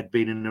knew they'd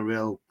been in a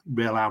real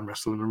arm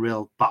wrestle and a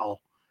real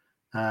battle.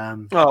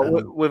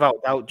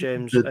 Without doubt,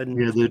 James.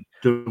 They'd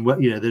done well.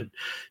 They'd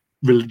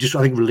really just,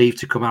 I think, relieved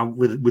to come out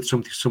with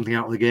something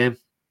out of the game.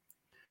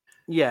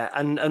 Yeah,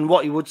 and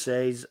what you would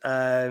say is.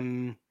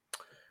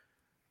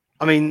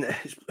 I mean,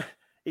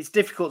 it's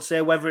difficult to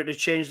say whether it had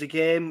changed the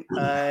game.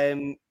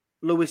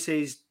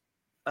 Lewis's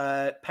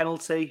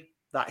penalty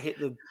that hit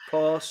the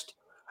post.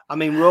 I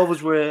mean,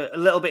 Rovers were a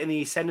little bit in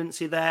the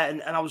ascendancy there,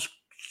 and I was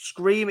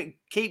screaming,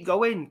 keep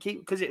going,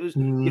 because it was.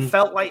 You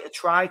felt like a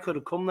try could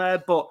have come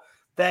there, but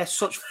there's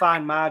such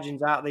fine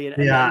margins out there.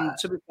 And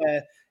to be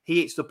fair, he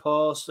hits the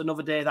post.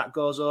 Another day that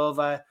goes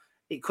over.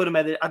 It could have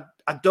made it. I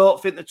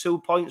don't think the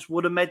 2 points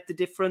would have made the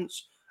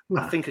difference.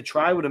 I think a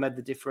try would have made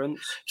the difference.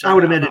 I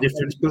would have made a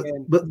difference,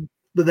 but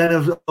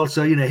then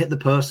also hit the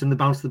post and the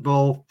bounce the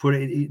ball.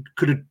 It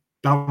could have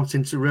bounced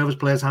into Rovers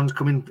players' hands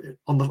coming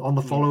on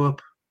the follow up,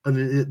 and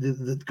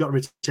they got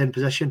retained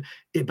possession.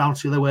 It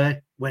bounced the other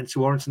way, went to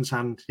Warrington's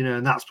hand.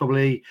 And that's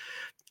probably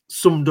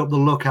summed up the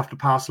luck after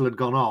Parcell had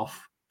gone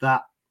off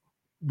that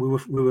we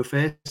were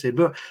facing.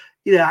 But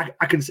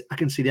I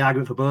can see the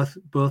argument for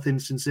both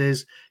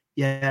instances.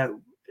 Yeah,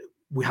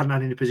 we hadn't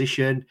had any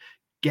position.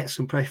 Get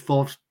some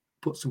pressure.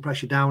 Put some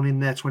pressure down in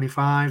their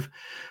 25,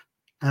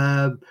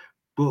 but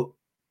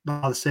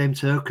by the same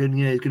token,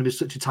 it's going to be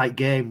such a tight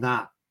game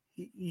that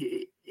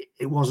it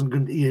wasn't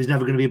going. It's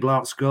never going to be a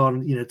blowout score.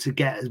 And to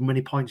get as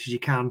many points as you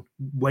can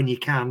when you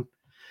can,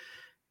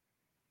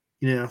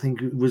 I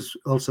think it was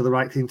also the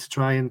right thing to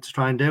try and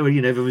do.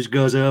 If it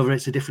goes over,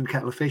 it's a different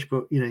kettle of fish.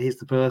 But here's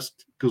the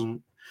post,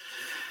 doesn't.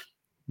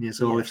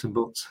 It's all ifs and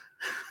buts.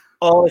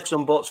 All ifs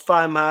and buts,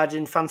 fine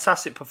margin,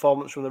 fantastic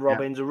performance from the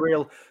Robins, a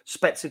real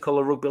spectacle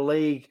of rugby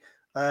league.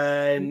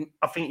 I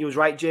think you was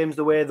right, James,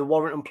 the way the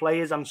Warrington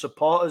players and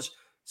supporters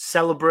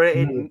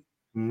celebrated,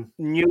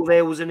 knew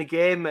they was in a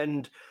game,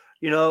 and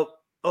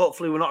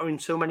hopefully we're not in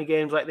too many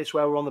games like this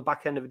where we're on the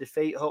back end of a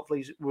defeat.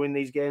 Hopefully we're in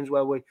these games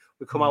where we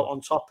come out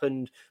on top.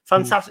 And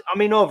fantastic. I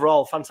mean,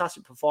 overall,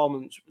 fantastic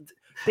performance.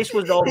 This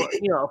was almost,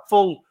 a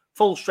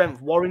full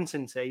strength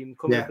Warrington team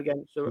coming up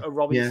against a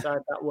Robins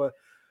side that were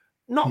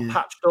not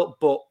patched up,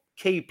 but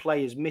key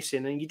players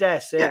missing. And you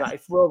dare say that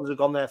if Rovers had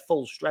gone their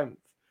full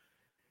strength,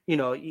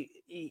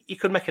 you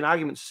could make an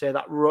argument to say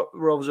that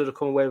Rovers would have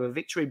come away with a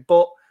victory.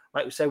 But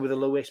like we say, with the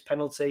Lewis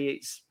penalty,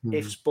 it's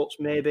ifs, buts,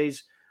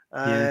 maybes.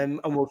 And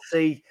we'll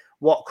see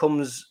what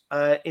comes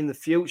in the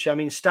future. I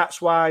mean,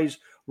 stats-wise,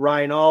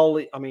 Ryan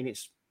Hall, I mean,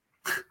 it's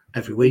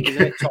every week.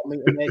 Top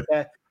meter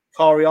maker.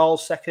 Corey Hall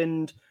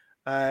second.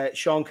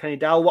 Sean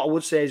Kenny-Dowell. What I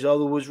would say is,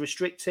 although was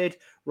restricted,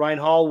 Ryan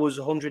Hall was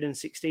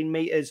 116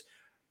 metres.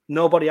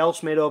 Nobody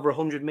else made over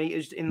 100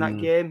 metres in that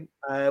game,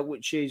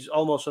 which is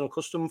almost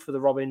unaccustomed for the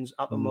Robins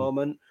at the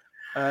moment.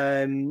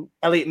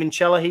 Elliot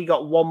Minchella, he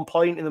got 1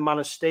 point in the Man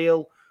of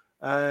Steel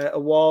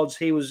awards.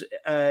 He was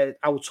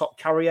our top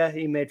carrier.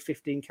 He made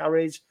 15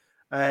 carries.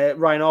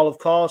 Ryan Hall, of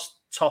course,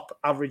 top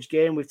average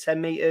gain with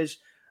 10 metres.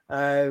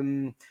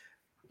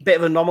 Bit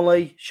of an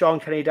anomaly,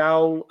 Sean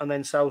Kenny-Dowell and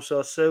then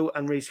Sauso Sue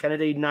and Reese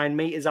Kennedy, 9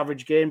 metres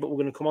average gain, but we're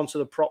going to come on to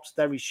the props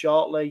very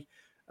shortly.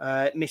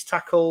 Missed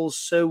tackles,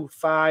 Sue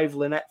 5,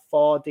 Lynette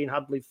 4, Dean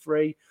Hadley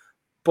 3,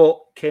 but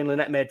Kane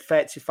Lynette made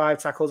 35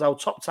 tackles. Our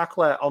top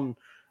tackler on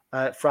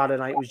Friday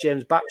night was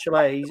James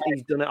Batchelor.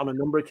 He's done it on a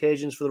number of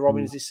occasions for the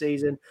Robins this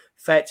season.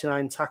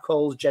 39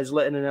 tackles. Jez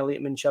Litton and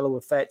Elliot Minchella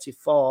were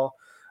 34.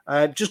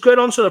 Just going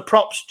on to the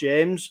props,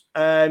 James.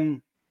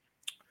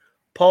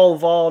 Paul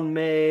Vaughan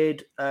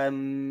made,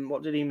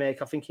 what did he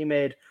make? I think he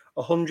made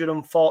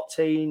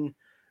 114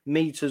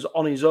 metres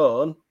on his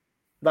own.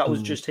 That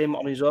was just him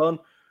on his own.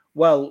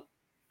 Well,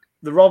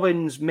 the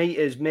Robins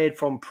metres made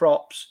from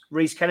props.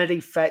 Reese Kennedy,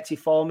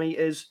 34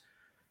 metres.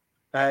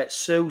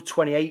 Sue,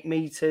 28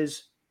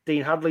 metres.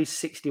 Dean Hadley,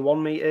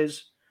 61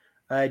 metres.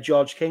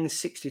 George King,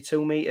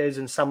 62 metres.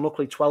 And Sam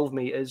Luckley, 12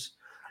 metres.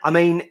 I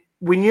mean,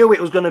 we knew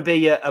it was going to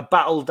be a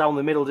battle down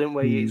the middle, didn't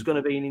we? It's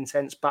going to be an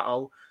intense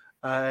battle.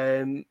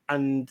 And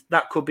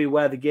that could be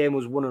where the game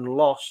was won and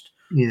lost.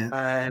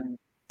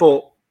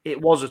 But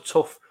it was a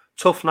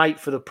tough night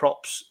for the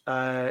props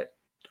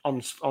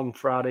on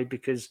Friday,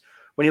 because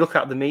when you look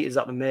at the meters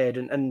that they made,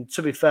 and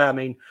to be fair, I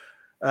mean,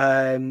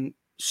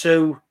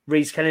 Sue,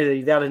 Reese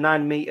Kennedy, they had a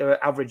 9 meter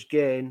average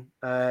gain.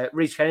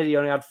 Reese Kennedy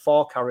only had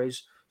 4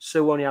 carries.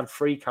 Sue only had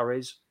 3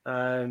 carries.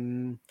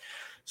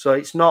 So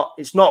it's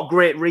not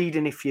great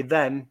reading if you're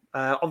them.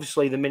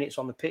 Obviously, the minutes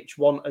on the pitch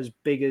weren't as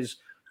big as,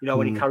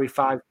 when you carry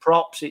 5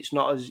 props. It's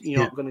not as,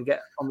 you're not going to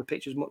get on the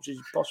pitch as much as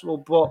possible.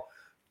 But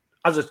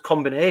as a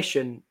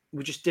combination,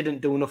 we just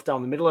didn't do enough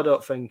down the middle, I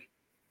don't think.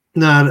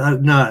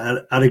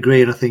 No, I'd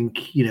agree, and I think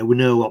we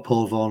know what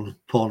Paul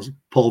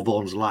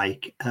Vaughan's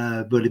like,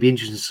 but it'd be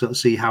interesting to sort of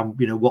see how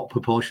what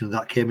proportion of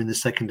that came in the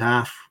second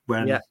half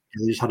when they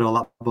just had all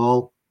that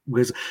ball.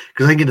 Because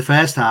I think in the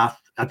first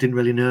half I didn't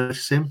really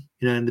notice him,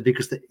 and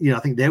because I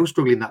think they were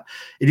struggling that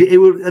it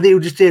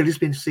would just be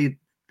interesting to see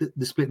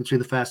the split between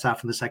the first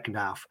half and the second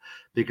half,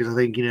 because I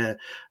think I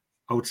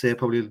would say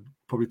probably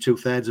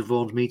 2/3 of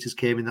Vaughan's meters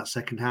came in that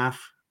second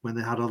half when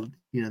they had all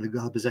they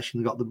got possession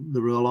and got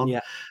the roll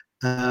on.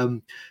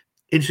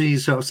 Interesting to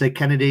sort of say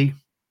Kennedy,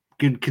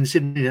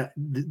 considering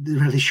the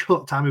really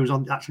short time he was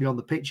actually on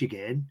the pitch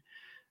again,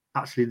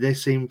 actually they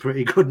seem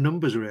pretty good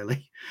numbers,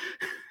 really.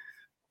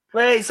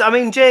 Well,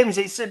 James,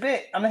 it's a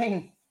bit.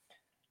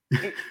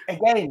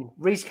 Again,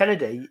 Reese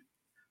Kennedy,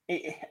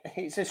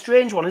 it's a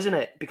strange one, isn't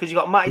it? Because you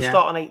got Matty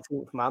Stott on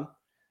 18th man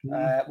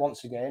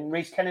once again.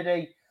 Reese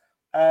Kennedy,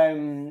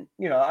 I'm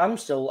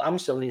still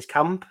in his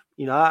camp.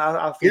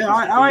 I think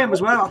I am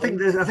as well. I think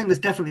there's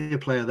definitely a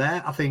player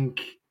there. I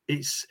think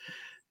it's.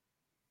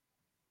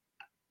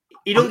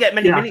 You don't get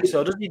many minutes,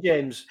 though, does he,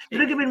 James? You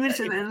don't get many minutes,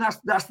 and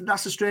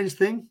that's a strange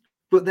thing.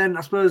 But then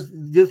I suppose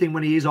the other thing,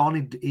 when he is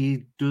on,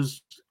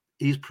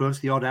 he's prone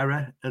to the odd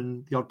error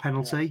and the odd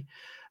penalty.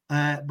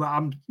 But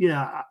I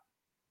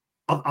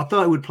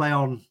thought it would play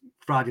on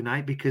Friday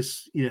night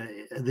because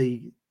of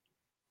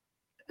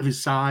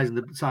his size and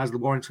the size of the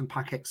Warrington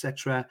pack,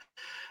 etc.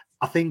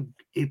 I think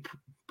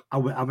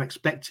I'm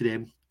expecting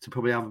him to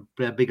probably have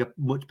a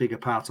much bigger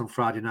part on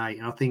Friday night,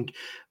 and I think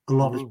a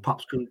lot of his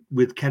perhaps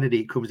with Kennedy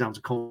it comes down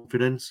to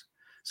confidence.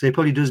 So he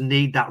probably does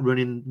need that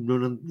running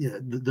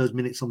those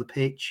minutes on the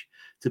pitch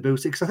to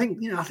boost it. Because I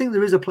think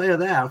there is a player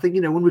there. I think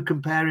when we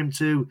compare him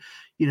to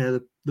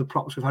the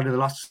props we've had in the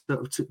last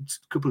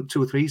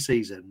 2 or 3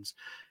 seasons,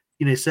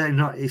 he's certainly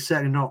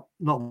not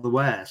the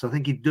worst. So I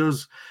think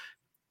he's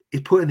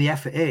putting the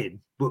effort in,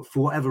 but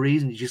for whatever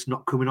reason, it's just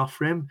not coming off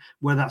for him.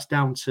 Whether that's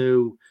down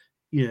to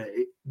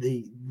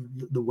the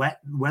wet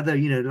weather,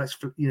 let's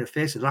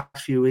face it, the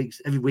last few weeks,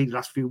 every week, the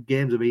last few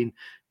games have been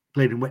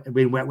played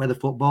in wet weather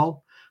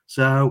football.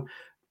 So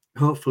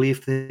hopefully,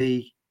 if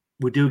we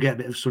do get a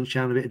bit of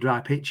sunshine, a bit of dry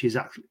pitches,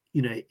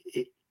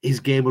 his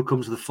game will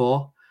come to the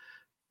fore,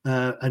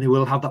 and he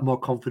will have that more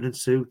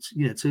confidence to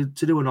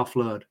do an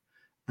offload.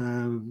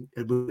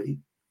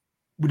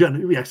 we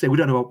don't. Like I say, we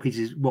don't know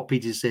what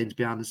Peter's saying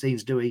behind the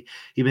scenes, do we?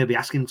 He may be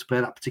asking him to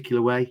play that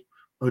particular way,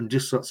 and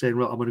just sort of saying,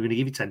 "Well, I'm only going to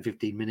give you 10,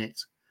 15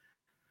 minutes."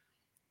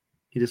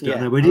 You just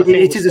don't know. But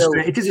it is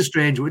a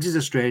strange one. It is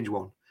a strange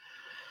one.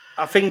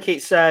 I think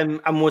it's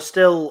and we're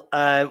still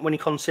when you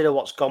consider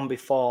what's gone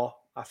before,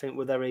 I think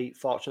we're very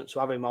fortunate to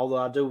have him. Although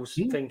I do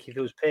think if he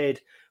was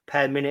paid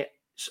per minute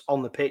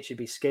on the pitch, he'd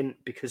be skint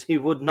because he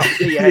would not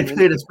be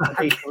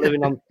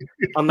living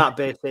on that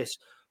basis.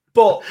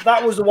 But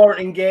that was the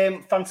Warrington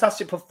game.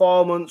 Fantastic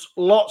performance.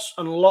 Lots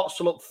and lots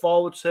to look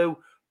forward to.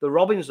 The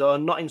Robins, though, are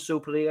not in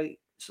Super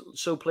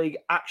League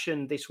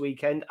action this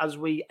weekend as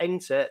we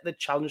enter the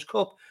Challenge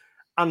Cup.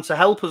 And to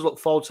help us look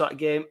forward to that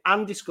game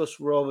and discuss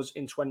Rovers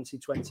in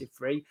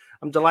 2023,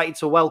 I'm delighted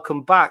to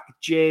welcome back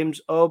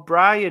James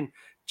O'Brien.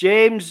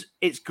 James,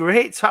 it's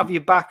great to have you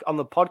back on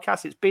the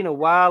podcast. It's been a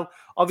while.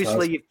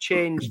 Obviously, you've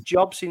changed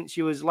jobs since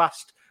you was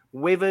last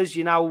with us.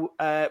 You're now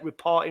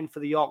reporting for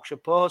the Yorkshire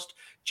Post.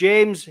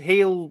 James,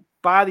 he'll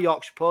buy the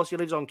Yorkshire Post. He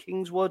lives on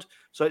Kingswood,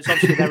 so it's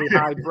obviously very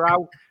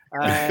highbrow.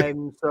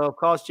 So, of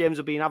course, James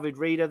will be an avid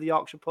reader of the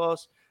Yorkshire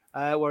Post.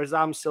 Whereas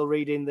I'm still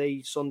reading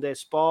the Sunday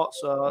Sport,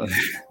 so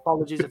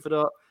apologies if I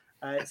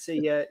don't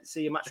see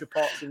your match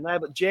reports in there.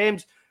 But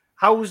James,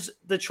 how's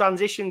the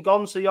transition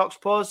gone to the Yorkshire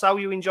Post? How are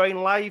you enjoying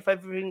life?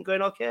 Everything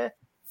going okay?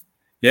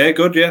 Yeah,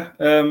 good. Yeah,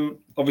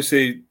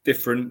 obviously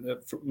different,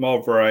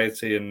 more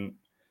variety, and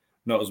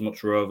not as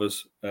much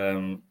Rovers.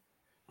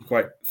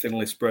 Quite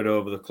thinly spread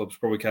over the clubs.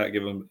 Probably can't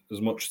give them as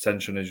much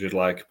attention as you'd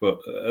like, but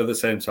at the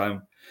same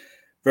time,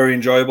 very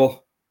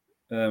enjoyable.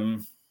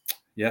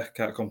 Yeah,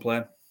 can't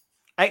complain.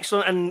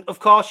 Excellent, and of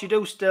course you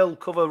do still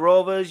cover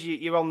Rovers.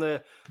 You're on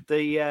the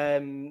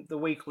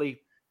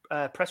weekly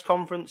press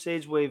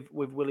conferences with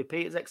Willie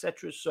Peters,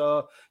 etc.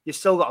 So you've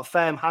still got a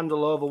firm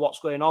handle over what's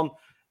going on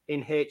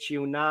in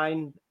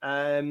HU9.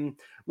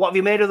 What have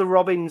you made of the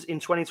Robins in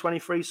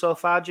 2023 so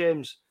far,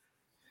 James?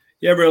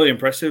 Yeah, really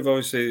impressive.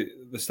 Obviously,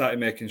 they started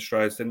making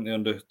strides, didn't they,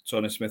 under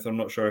Tony Smith? I'm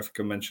not sure if I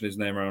can mention his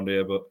name around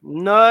here, but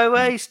no,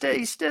 he's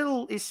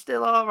still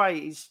all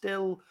right.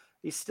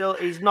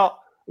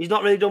 He's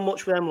not really done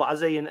much for them,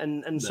 has he?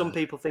 And no. Some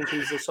people think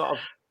he's a sort of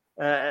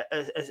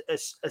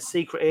a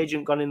secret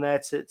agent gone in there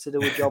to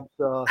do a job.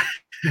 So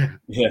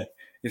yeah,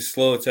 he's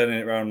slowly turning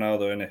it around now,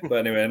 though, isn't he?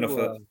 But anyway, enough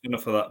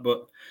of that.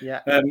 But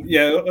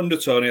yeah, under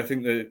Tony, I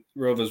think the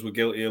Rovers were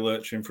guilty of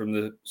lurching from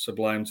the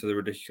sublime to the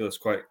ridiculous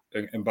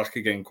and back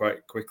again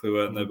quite quickly,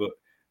 weren't they? But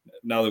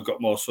now they've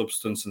got more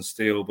substance and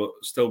steel, but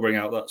still bring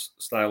out that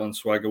style and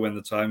swagger when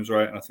the time's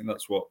right. And I think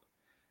that's what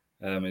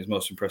is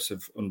most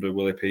impressive under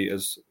Willie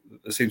Peters.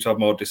 They seem to have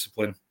more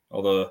discipline,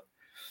 although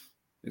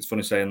it's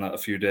funny saying that a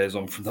few days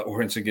on from that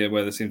Warrington game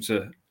where they seem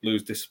to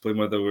lose discipline,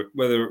 whether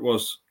it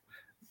was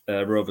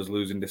Rovers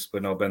losing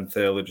discipline or Ben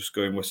Thaler just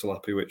going whistle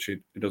happy, which he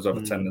does have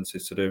a tendency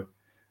to do.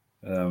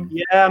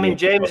 I mean,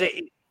 James,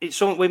 it's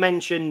something we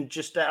mentioned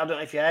just, I don't know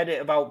if you heard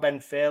it, about Ben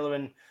Thaler,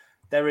 and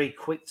they're very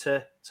quick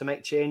to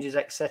make changes,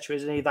 etc.,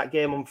 isn't he? That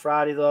game on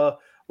Friday, though, a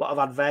lot of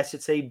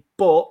adversity,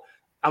 but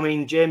I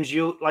mean, James,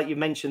 you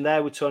mentioned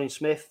there with Tony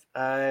Smith,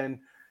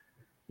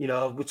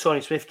 with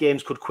Tony Smith,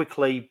 games could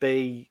quickly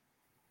be,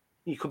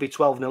 you could be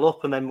 12-0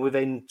 up, and then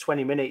within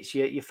 20 minutes,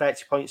 you're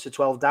 30 points to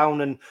 12 down,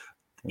 and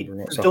it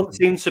doesn't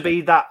seem to be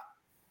that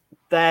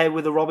there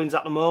with the Robins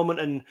at the moment,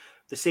 and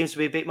there seems to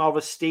be a bit more of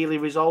a steely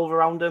resolve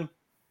around them.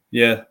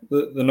 Yeah,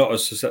 they're not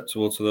as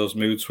susceptible to those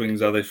mood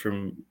swings, are they,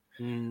 from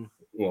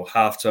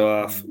half to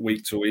half,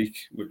 week to week,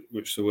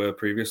 which they were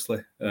previously.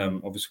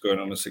 Obviously going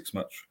on a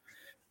 6-match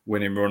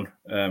winning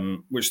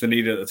run, which they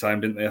needed at the time,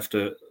 didn't they,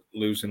 after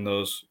losing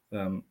those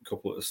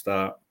couple at the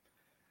start.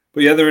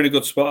 But yeah, they're in a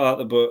good spot, aren't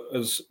they? But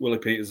as Willie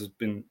Peters has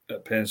been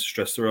at pains to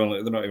stress, they're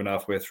not even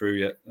halfway through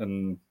yet.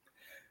 And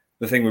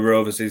the thing with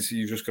Rovers is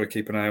you've just got to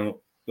keep an eye on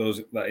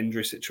that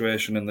injury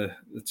situation and the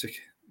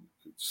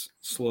it's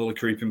slowly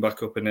creeping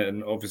back up in it,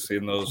 and obviously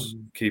in those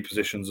key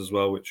positions as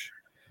well, which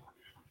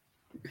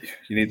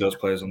you need those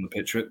players on the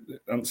pitch. I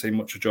haven't seen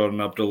much of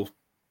Jordan Abdul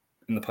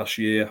in the past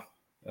year,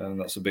 and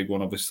that's a big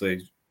one,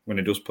 obviously, when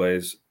he does play,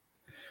 is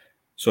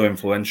so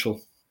influential.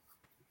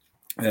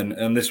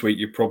 And this week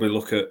you probably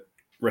look at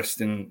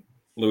resting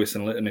Lewis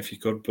and Litton if you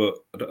could, but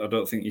I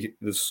don't think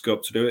there's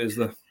scope to do it, is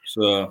there?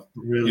 So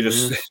you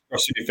just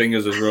crossing your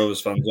fingers as Rovers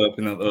fans,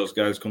 hoping that those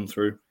guys come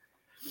through.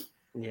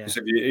 Yeah.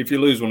 If you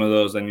lose one of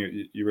those, then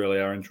you really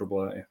are in trouble,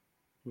 aren't you?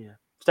 Yeah.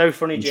 It's very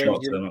funny, James.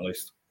 Short term, at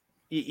least.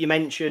 You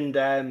mentioned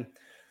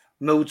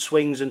mood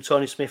swings and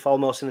Tony Smith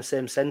almost in the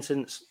same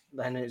sentence.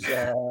 Then it's.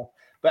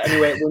 But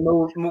anyway,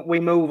 we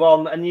move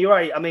on, and you're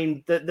right. I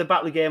mean, the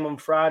Batley game on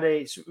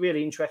Friday, it's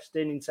really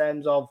interesting in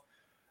terms of.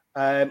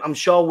 I'm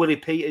sure Willie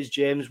Peters,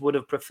 James, would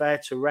have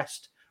preferred to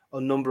rest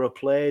a number of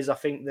players. I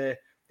think the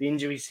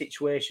injury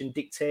situation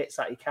dictates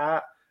that he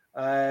can't.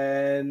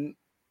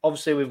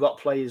 Obviously, we've got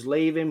players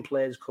leaving,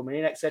 players coming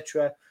in,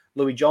 etc.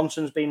 Louis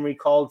Johnson's been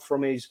recalled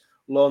from his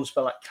loan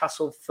spell at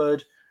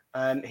Castleford.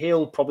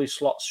 He'll probably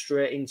slot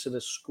straight into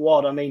the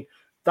squad. I mean,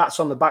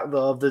 that's on the back,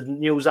 though, of the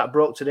news that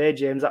broke today,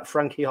 James, that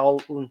Frankie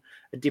Holton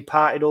had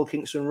departed Old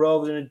Kingston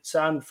Rovers and had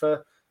signed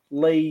for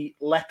Lee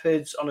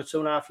Leopards on a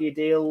 2.5-year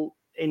deal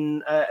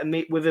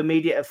with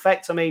immediate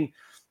effect. I mean,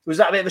 was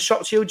that a bit of a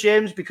shock to you,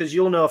 James? Because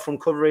you'll know from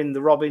covering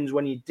the Robins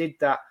when you did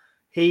that,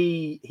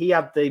 he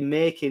had the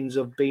makings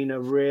of being a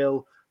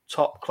real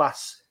top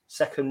class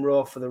second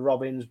row for the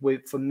Robins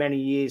for many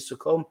years to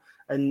come.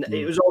 And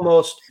it was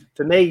almost,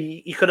 for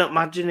me, you couldn't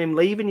imagine him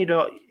leaving. It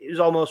was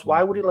almost,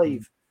 why would he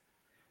leave?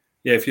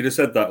 Yeah, if you'd have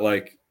said that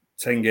like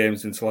 10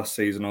 games into last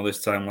season or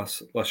this time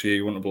last year,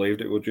 you wouldn't have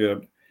believed it, would you?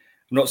 I'm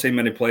not seeing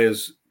many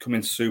players come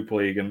into Super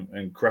League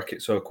and crack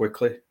it so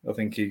quickly. I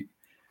think he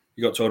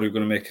got told he was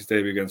going to make his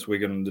debut against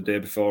Wigan the day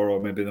before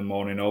or maybe the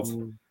morning of.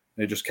 And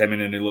he just came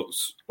in and he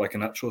looks like a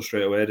natural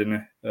straight away,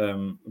 didn't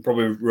he?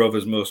 Probably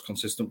Rovers' most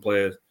consistent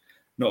player,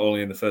 not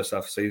only in the first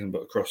half of the season,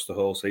 but across the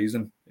whole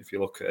season, if you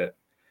look at it.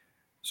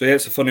 So yeah,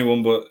 it's a funny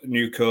one, but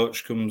new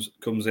coach comes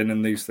in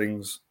and these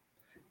things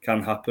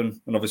can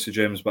happen. And obviously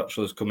James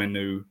Batchelor's come in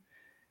who,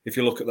 if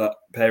you look at that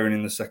pairing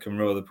in the second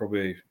row, they're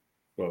probably,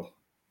 well,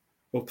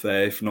 up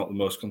there, if not the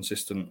most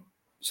consistent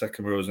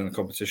second rows in the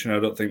competition. I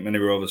don't think many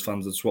Rovers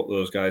fans would swap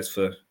those guys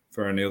for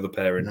any other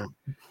pairing. No.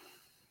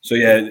 So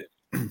yeah,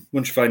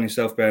 once you find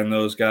yourself behind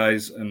those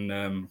guys,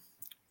 and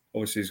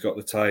obviously he's got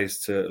the ties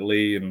to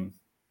Lee and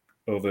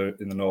over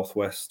in the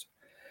Northwest.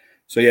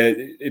 So yeah,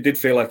 it did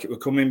feel like it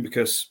would come in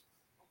because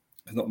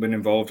he's not been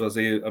involved, has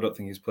he? I don't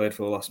think he's played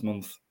for the last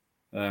month.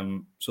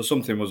 So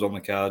something was on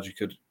the cards. You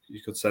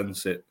could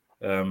sense it.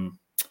 It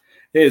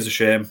is a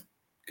shame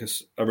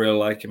because I really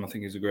like him. I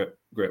think he's a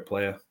great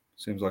player.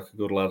 Seems like a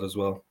good lad as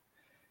well.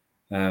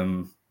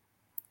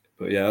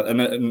 But yeah,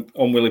 and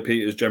on Willie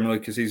Peters generally,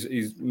 because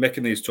he's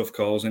making these tough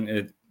calls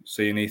into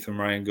seeing Ethan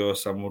Ryan go,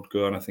 Sam Wood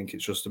go, and I think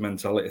it's just a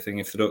mentality thing.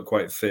 If they don't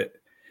quite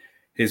fit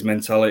his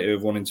mentality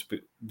of wanting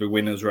to be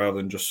winners rather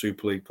than just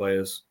Super League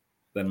players,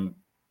 then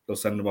they'll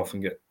send them off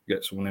and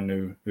get someone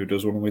in who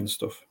does want to win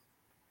stuff.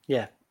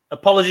 Yeah.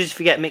 Apologies if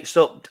you get mixed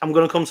up. I'm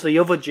going to come to the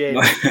other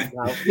James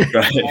now.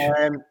 Right.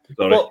 Sorry.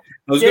 But I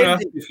was going to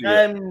ask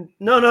you.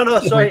 No.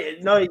 Sorry.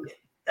 No.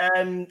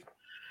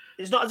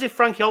 It's not as if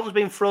Frankie Holton's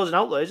been frozen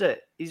out, though, is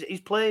it? He's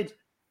played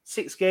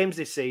 6 games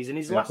this season.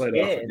 His last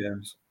game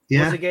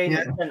was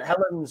against St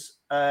Helens.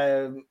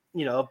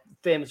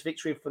 Famous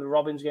victory for the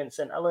Robins against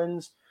St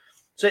Helens.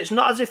 So it's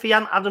not as if he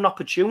hadn't had an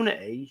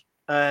opportunity,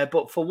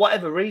 but for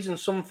whatever reason,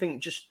 something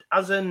just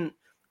hasn't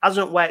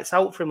worked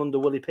out for him under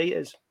Willie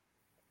Peters.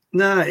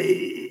 No,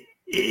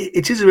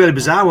 it is a really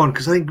bizarre one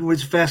because I think it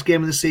was the first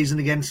game of the season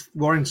against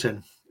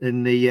Warrington,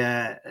 and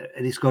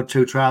he scored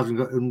 2 tries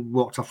and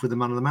walked off with the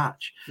man of the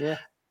match. Yeah,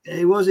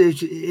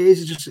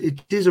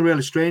 it is a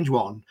really strange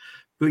one,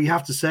 but you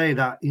have to say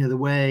that the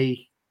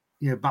way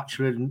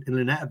Batchelor and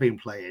Lynette have been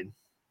playing,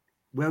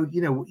 well,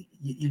 you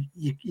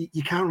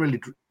couldn't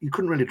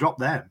really drop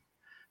them,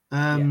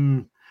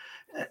 and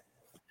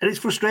it's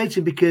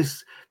frustrating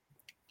because.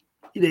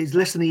 It's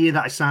less than a year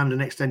that I signed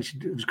an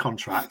extension of his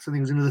contract. I think it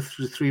was another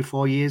 3 or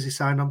 4 years he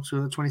signed on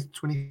to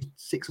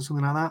 2026 or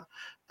something like that.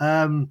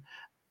 And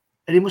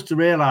he must have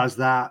realised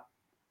that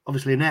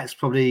obviously Lynette's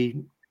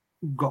probably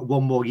got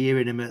 1 more year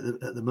in him at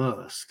the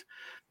most.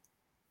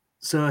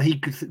 So he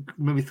could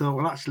maybe thought,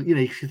 well, actually,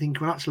 you should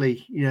think, well,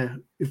 actually,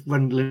 if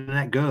when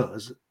Lynette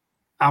goes,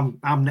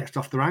 I'm next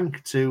off the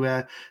rank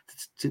to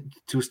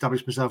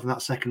establish myself in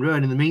that second row.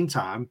 And in the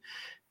meantime,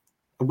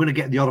 I'm going to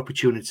get the odd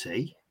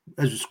opportunity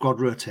as the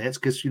squad rotates,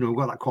 because we've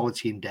got that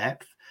quality and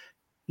depth.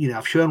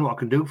 I've shown what I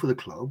can do for the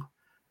club,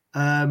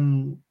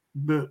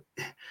 but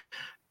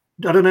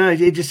I don't know.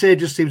 It just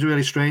seems a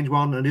really strange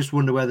one. I just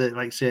wonder whether,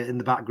 like say, in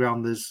the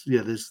background, there's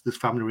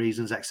family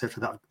reasons,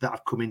 etc. that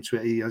have come into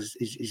it. As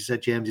you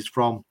said, James is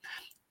from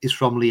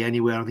Lee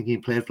anyway. I think he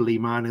played for Lee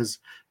Miners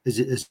as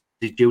his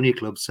junior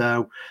club,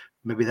 so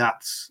maybe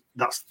that's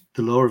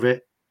the law of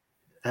it,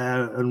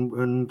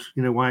 and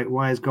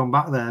why it's gone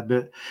back there,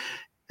 but.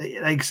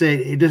 Like I say,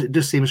 it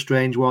does seem a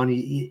strange one.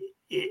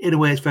 In a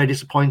way, it's very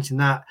disappointing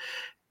that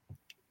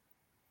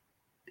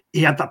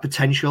he had that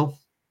potential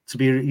to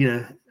be,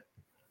 a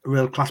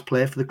real class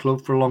player for the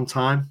club for a long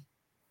time,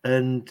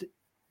 and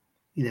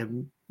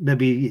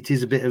maybe it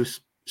is a bit of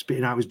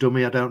spitting out his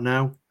dummy. I don't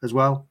know as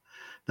well.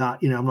 That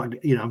I'm not,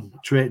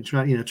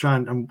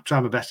 I'm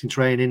trying my best in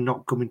training,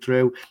 not coming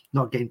through,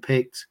 not getting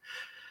picked.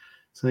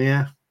 So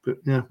yeah, but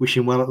wish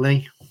him well at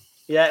Lee.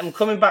 Yeah, and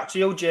coming back to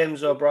you,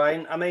 James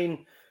O'Brien. I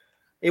mean.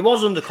 He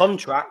was under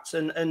contract,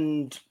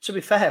 and to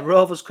be fair,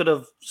 Rovers could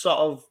have sort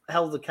of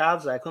held the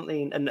cards there, couldn't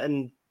they?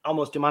 And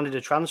almost demanded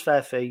a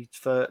transfer fee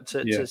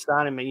to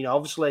sign him.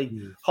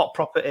 Obviously, hot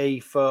property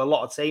for a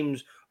lot of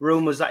teams.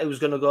 Rumours that he was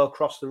going to go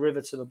across the river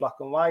to the Black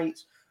and White.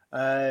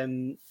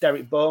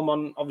 Derek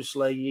Beaumont,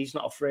 obviously, he's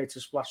not afraid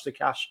to splash the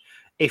cash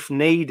if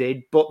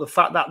needed. But the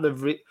fact that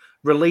they've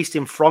released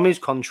him from his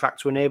contract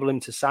to enable him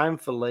to sign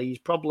for Lee is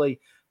probably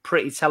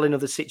pretty telling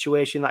of the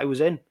situation that he was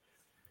in.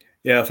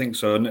 Yeah, I think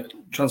so. And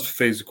transfer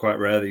fees are quite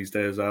rare these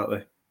days, aren't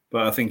they?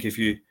 But I think if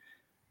you,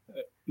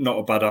 not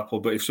a bad apple,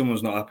 but if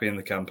someone's not happy in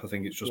the camp, I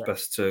think it's just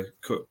best to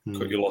cut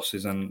your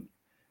losses and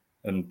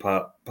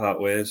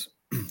part ways.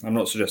 I'm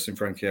not suggesting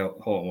Frankie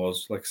Holton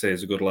was, like I say,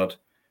 he's a good lad.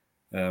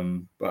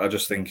 But I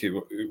just think it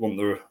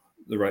wasn't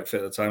the right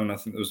fit at the time. And I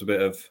think there was a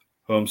bit of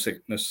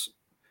homesickness,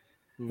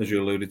 as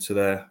you alluded to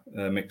there,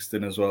 mixed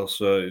in as well.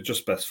 So it's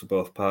just best for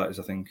both parties,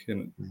 I think.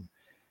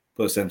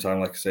 But at the same time,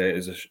 like I say, it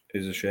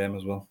is a shame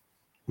as well.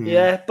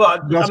 Yeah,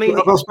 but I mean,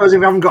 I suppose if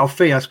we haven't got a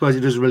fee, I suppose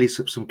it does release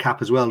up some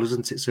cap as well,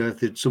 doesn't it? So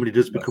if somebody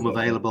does become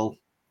available,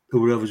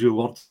 whoever you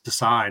want to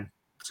sign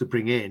to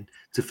bring in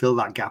to fill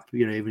that gap,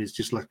 even if it's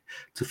just like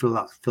to fill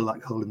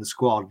that hole in the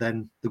squad,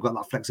 then they've got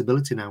that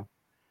flexibility now.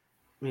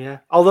 Yeah.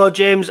 Although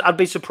James, I'd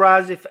be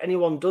surprised if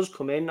anyone does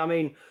come in. I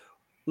mean,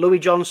 Louis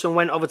Johnson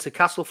went over to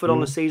Castleford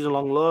on a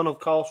season-long loan. Of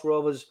course,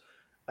 Rovers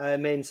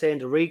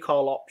maintained a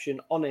recall option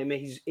on him.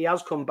 He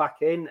has come back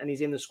in and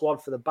he's in the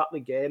squad for the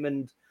Batley game.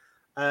 And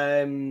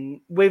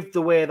with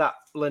the way that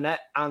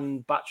Lynette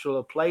and Batchel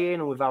are playing,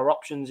 and with our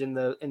options in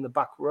the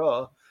back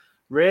row,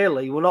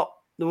 really we're not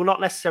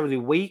necessarily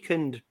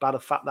weakened by the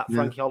fact that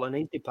Frankie Holton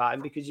is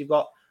departing, because you've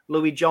got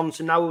Louis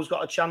Johnson now who's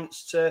got a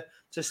chance to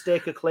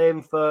stake a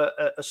claim for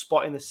a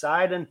spot in the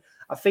side. And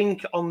I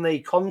think on the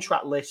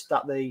contract list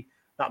that the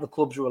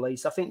club's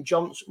released, I think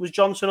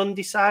Johnson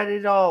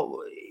undecided,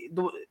 or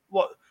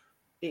what?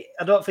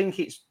 I don't think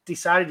it's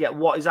decided yet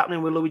what is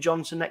happening with Louis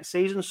Johnson next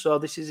season. So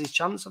this is his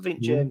chance, I think,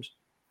 James.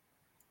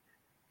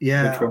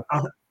 Yeah,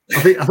 I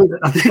think.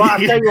 But I'll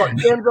tell you what,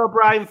 James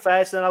O'Brien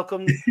first, then I'll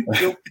come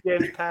to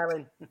James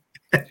Perlin.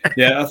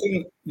 Yeah, I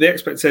think the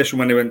expectation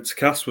when he went to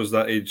Cass was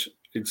that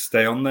he'd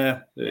stay on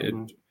there.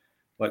 It'd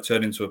like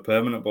turn into a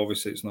permanent, but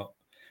obviously it's not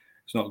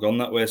gone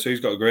that way. So he's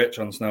got a great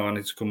chance now,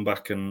 and to come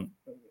back and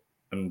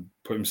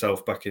put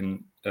himself back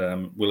in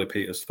Willie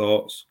Peters'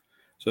 thoughts.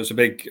 So it's a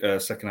big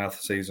second half of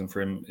the season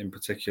for him in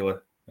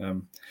particular.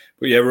 But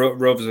yeah,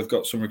 Rovers have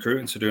got some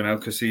recruiting to do now,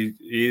 because he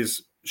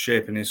is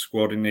shaping his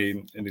squad and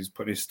he's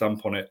putting his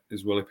stamp on it,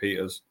 is Willie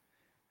Peters.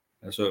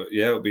 So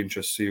yeah, it'll be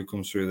interesting to see who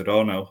comes through the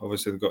door now.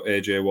 Obviously, they've got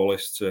AJ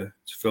Wallace to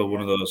fill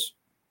one of those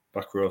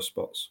back row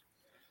spots.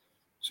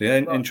 So yeah,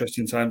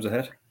 interesting times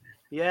ahead.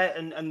 Yeah,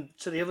 and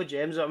to the other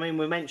James, I mean,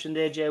 we mentioned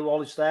AJ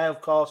Wallace there.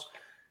 Of course,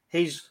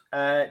 his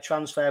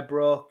transfer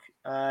broke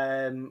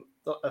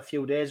a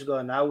few days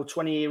ago now.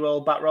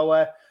 20-year-old back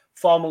rower,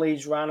 former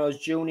Leeds Rhinos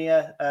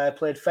junior,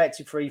 played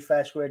 33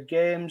 first grade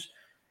games.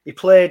 He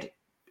played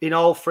in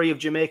all three of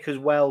Jamaica's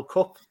World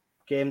Cup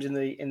games in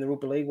the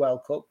Rugby League World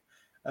Cup.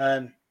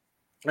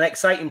 An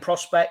exciting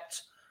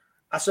prospect,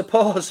 I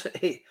suppose.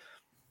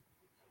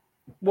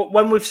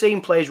 When we've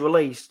seen players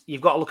released,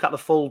 you've got to look at the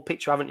full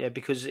picture, haven't you?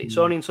 Because it's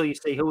only until you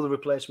see who the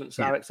replacements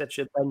are,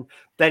 etc.,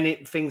 then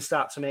things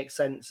start to make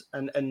sense.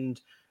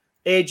 And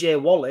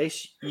AJ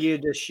Wallace,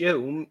 you'd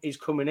assume, is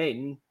coming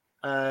in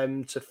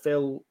to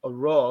fill a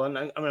role,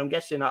 and I'm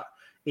guessing at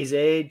his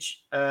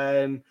age,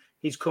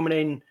 he's coming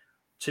in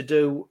to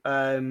do,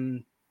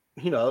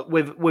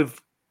 with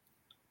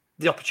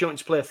the opportunity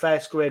to play a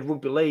first grade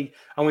rugby league.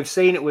 And we've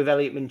seen it with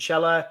Elliot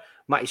Minchella,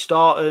 Matty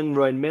Staunton,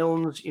 Rowan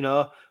Milnes,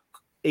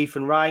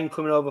 Ethan Ryan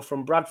coming over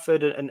from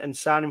Bradford and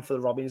signing for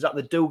the Robins, that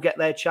they do get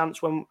their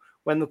chance when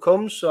they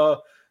come.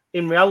 So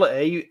in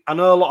reality, I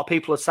know a lot of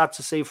people are sad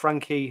to see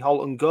Frankie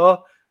Holton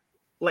go.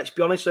 Let's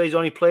be honest, he's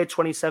only played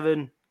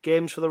 27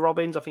 games for the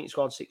Robins. I think he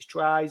scored 6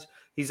 tries.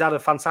 He's had a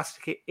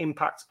fantastic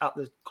impact at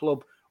the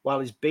club while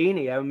he's been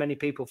here, and many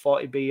people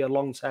thought he'd be a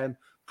long-term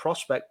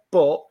prospect.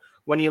 But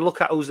when you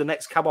look at who's the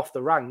next cab off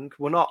the rank,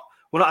 we're not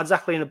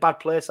exactly in a bad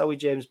place, are we,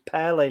 James?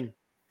 Perlin.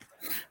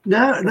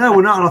 No,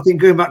 we're not. And I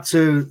think going back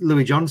to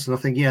Louis Johnson, I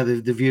think,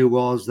 the view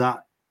was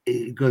that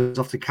it goes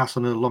off to Cass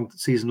on a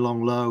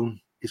season-long loan.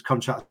 His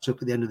contract's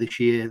up at the end of this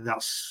year.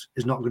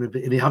 Is not going to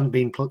be, and he hadn't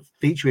been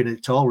featuring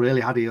at all,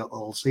 really, had he,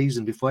 all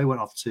season before he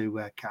went off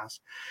to Cass.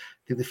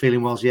 I think the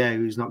feeling was,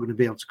 he's not going to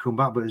be able to come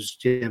back. But as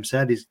James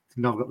said, he's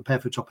now got the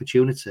perfect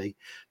opportunity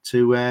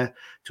to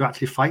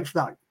actually fight for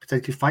that,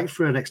 potentially fight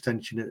for an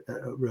extension at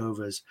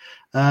Rovers.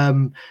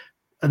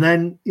 And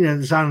then,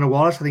 the signing of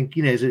Wallace, I think,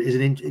 is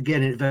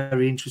again a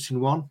very interesting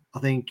one. I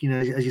think,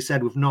 as you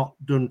said, we've not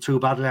done too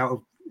badly out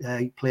of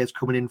players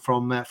coming in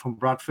from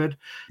Bradford.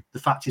 The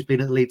fact he's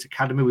been at the Leeds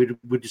Academy,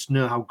 we just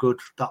know how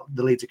good that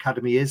the Leeds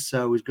Academy is.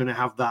 So he's going to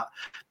have that,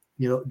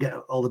 get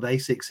all the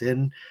basics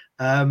in.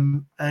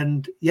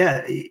 And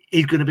yeah,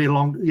 he's going to be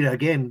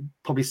again,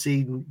 probably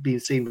being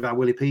seen by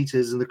Willie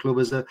Peters and the club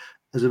as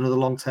another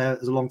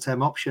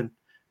long-term option.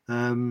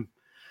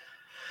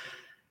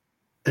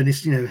 And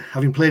it's,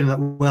 having played in that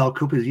World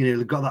Cup,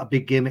 they've got that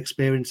big game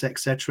experience,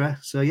 etc.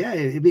 So yeah,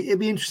 it'd be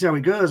interesting how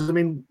it goes. I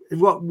mean,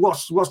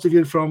 what's the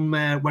view from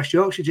West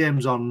Yorkshire,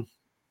 James, on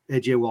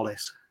AJ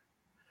Wallace?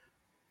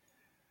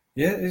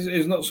 Yeah,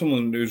 he's not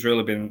someone who's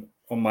really been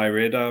on my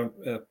radar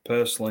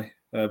personally,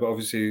 but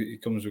obviously he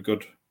comes with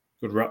good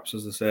raps,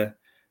 as they say.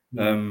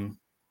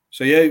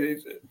 So yeah,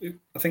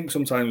 I think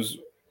sometimes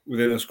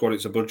within a squad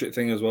it's a budget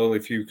thing as well.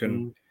 If you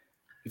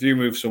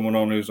move someone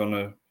on who's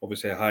on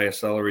obviously a higher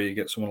salary, you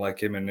get someone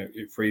like him, and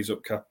it frees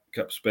up cap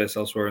space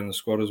elsewhere in the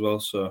squad as well.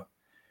 So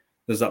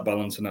there's that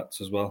balancing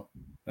act as well.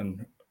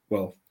 And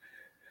well,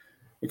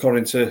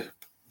 according to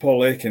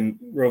Paul Aiken,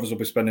 Rovers will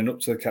be spending up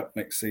to the cap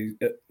next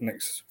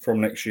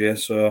year.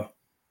 So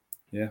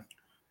yeah.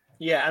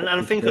 Yeah, and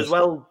I think as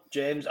well,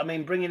 James, I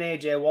mean, bringing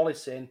AJ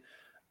Wallace in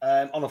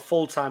on a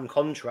full-time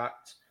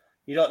contract,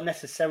 you don't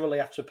necessarily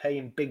have to pay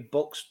him big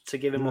bucks to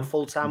give him a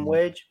full-time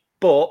wage,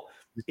 but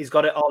he's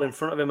got it all in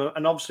front of him.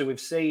 And obviously we've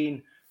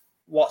seen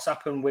what's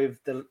happened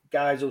with the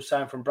guys who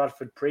signed from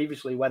Bradford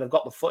previously, where they've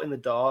got the foot in the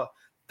door,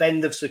 then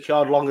they've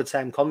secured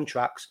longer-term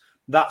contracts.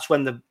 That's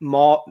when the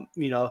more,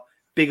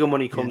 bigger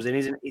money comes in,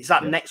 isn't it? It's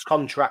that next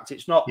contract.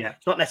 It's not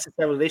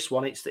necessarily this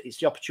one. It's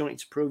the opportunity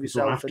to prove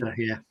yourself.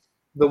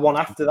 The one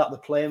after that they're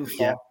playing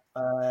for.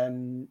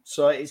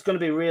 So it's going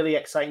to be really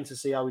exciting to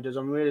see how he does.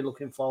 I'm really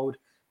looking forward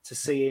to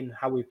seeing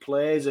how he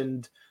plays.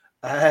 And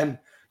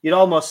you'd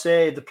almost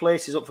say the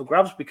place is up for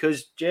grabs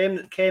because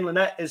Kane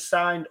Lynette has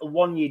signed a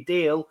 1-year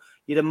deal.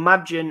 You'd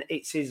imagine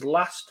it's his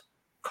last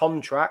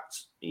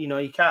contract.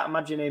 You can't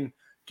imagine him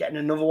getting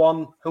another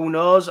one. Who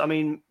knows? I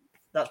mean,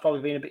 that's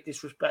probably been a bit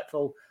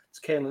disrespectful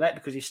to Kane Lynette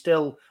because he's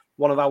still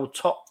one of our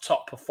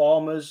top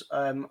performers.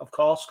 Of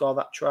course, scored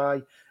that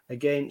try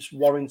against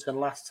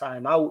Warrington last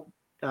time out.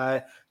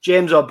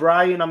 James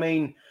O'Brien, I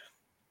mean,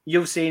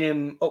 you've seen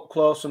him up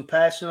close and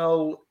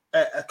personal,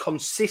 a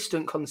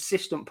consistent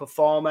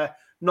performer,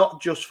 not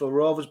just for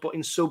Rovers, but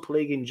in Super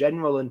League in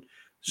general, and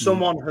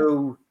someone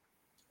who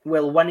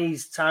will, when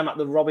his time at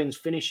the Robins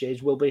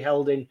finishes, will be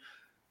held in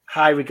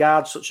high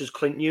regard, such as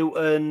Clint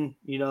Newton,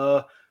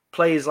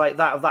 players like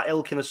that of that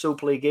ilk in the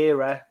Super League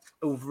era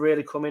who've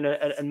really come in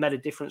and made a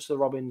difference to the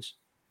Robins.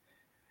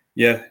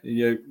 Yeah,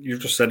 you've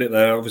just said it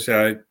there. Obviously,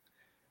 I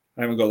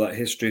haven't got that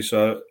history,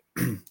 so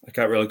I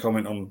can't really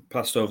comment on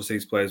past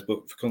overseas players,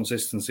 but for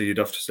consistency, you'd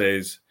have to say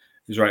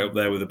he's right up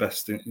there with the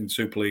best in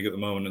Super League at the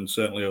moment, and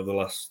certainly over the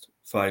last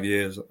 5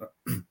 years.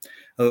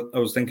 I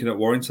was thinking at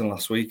Warrington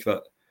last week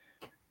that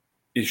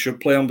he should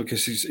play on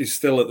because he's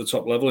still at the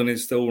top level and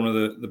he's still one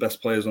of the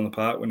best players on the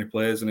park when he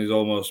plays, and he's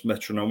almost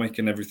metronomic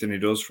in everything he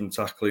does, from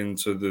tackling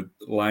to the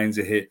lines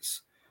he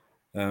hits.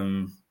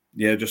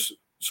 Just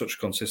such a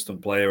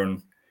consistent player,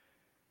 and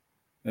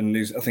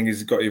I think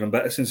he's got even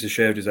better since he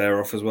shaved his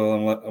hair off as well.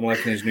 I'm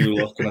liking his new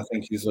look, and I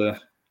think he's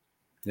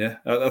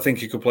I think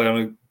he could play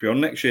on beyond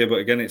next year. But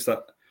again, it's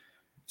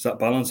that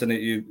balance in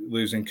it. You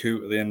losing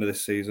Coote at the end of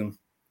this season,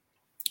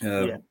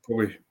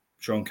 probably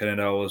Sean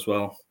Kennedy as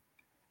well.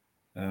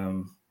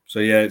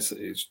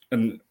 It's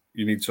and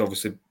you need to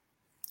obviously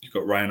you've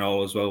got Ryan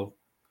Hall as well,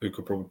 who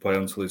could probably play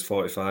until he's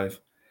 45.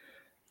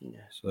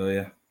 Yeah.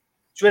 So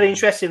it's really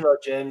interesting though,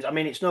 James. I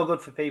mean, it's no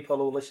good for people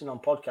who listen on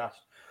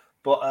podcasts.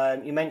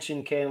 But you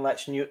mentioned Kane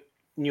Lett's new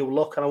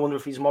look, and I wonder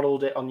if he's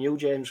modelled it on you,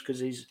 James, because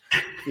he's,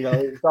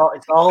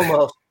 it's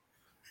almost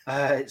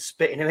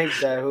spitting image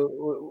there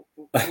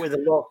with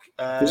a look.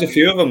 There's a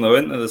few of them, though,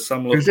 isn't there? There's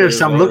Sam Luckley. There's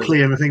Sam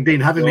Luckley, and I think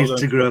Dean Haddon needs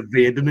to grow a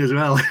beard, doesn't he, as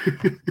well?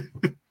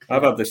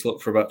 I've had this look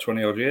for about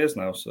 20 odd years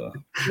now, so.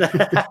 Do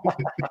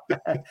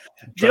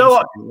you know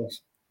what?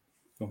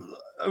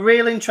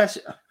 Really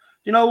interesting. Do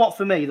you know what?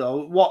 For me,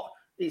 though,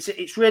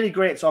 It's really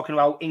great talking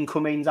about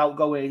incomings,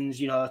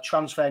 outgoings,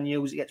 transfer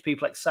news. It gets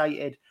people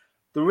excited.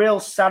 The real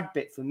sad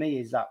bit for me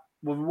is that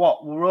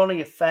we're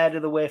only a third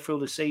of the way through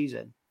the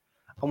season,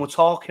 and we're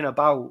talking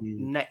about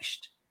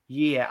next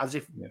year as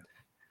if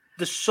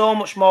there's so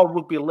much more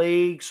rugby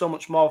league, so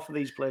much more for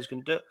these players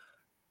can do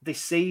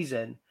this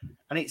season,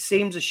 and it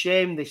seems a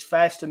shame this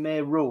 1st of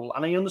May rule.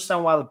 And I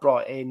understand why they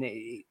brought it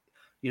in.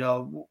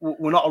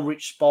 We're not a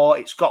rich sport.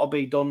 It's got to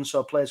be done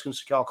so players can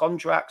secure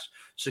contracts,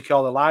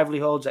 secure their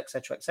livelihoods,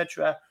 etc.,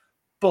 etc.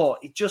 But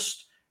it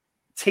just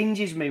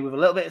tinges me with a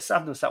little bit of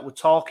sadness that we're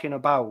talking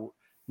about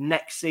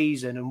next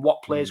season and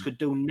what players could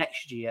do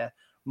next year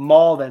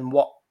more than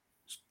what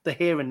the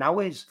here and now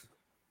is.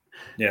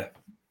 Yeah.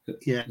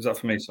 Is that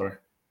for me? Sorry.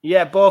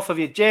 Yeah, both of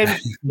you. James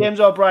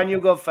O'Brien, you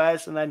go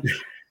first, and then,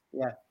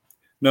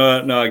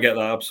 No, I get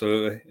that,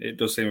 absolutely. It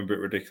does seem a bit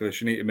ridiculous.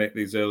 You need to make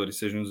these early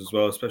decisions as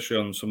well, especially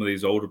on some of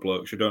these older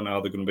blokes. You don't know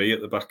how they're going to be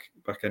at the back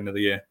end of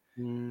the year.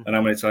 And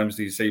how many times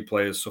do you see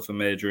players suffer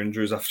major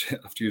injuries after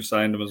you've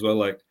signed them as well?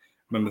 Like,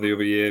 remember the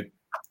other year,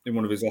 in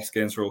one of his last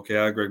games for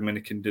OKR, Greg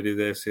Minikin did his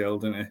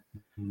ACL, didn't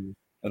he?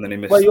 And then he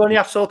missed. Well, you only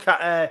have to look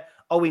at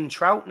Owen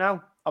Trout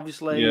now.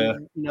 Obviously,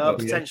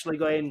 potentially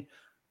going,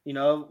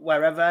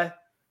 wherever.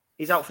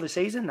 He's out for the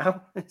season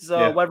now.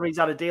 So whether he's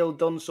had a deal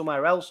done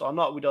somewhere else or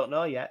not, we don't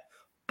know yet.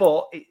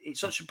 But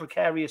it's such a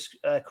precarious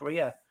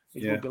career.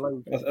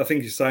 I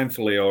think he's signed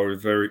for Lee, or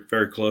very,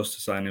 very close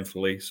to signing for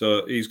Lee.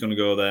 So he's going to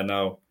go there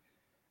now,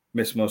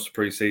 miss most of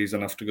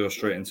pre-season, have to go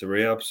straight into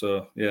rehab.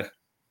 So,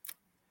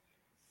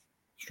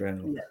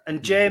 strange. Yeah.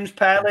 And James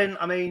Perlin,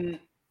 I mean,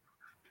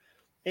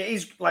 it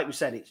is, like we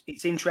said,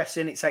 it's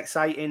interesting, it's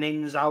exciting,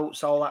 ins,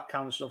 outs, all that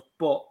kind of stuff.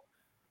 But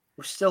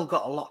we've still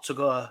got a lot to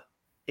go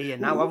here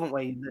now, haven't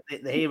we?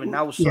 The here and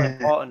now is so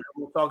important.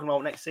 We're talking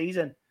about next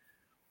season.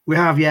 We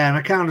have, and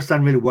I can't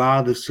understand really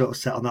why they've sort of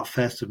set on that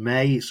 1st of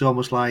May. It's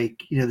almost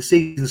like, the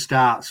season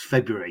starts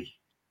February.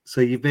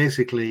 So you've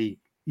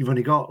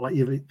only got,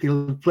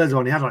 the players have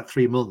only had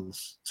 3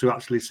 months to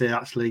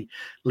actually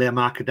lay a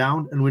marker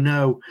down. And we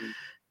know,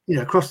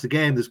 across the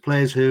game, there's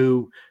players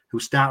who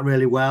start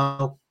really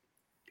well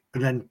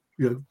and then,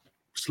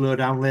 slow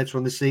down later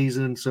on the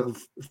season and sort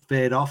of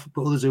fade off,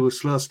 but others who are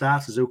slow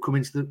starters who come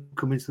into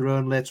their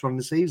own later on in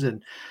the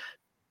season.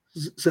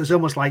 So it's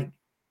almost like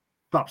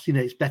perhaps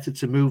it's better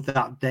to move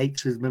that date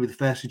to maybe the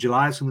 1st of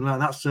July or something like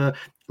that. So at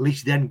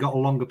least you then got a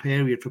longer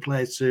period for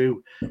players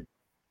to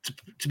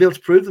be able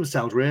to prove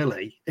themselves,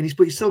 really.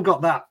 But you still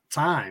got that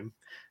time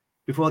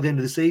before the end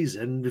of the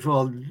season,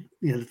 before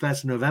the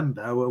 1st of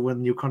November,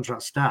 when new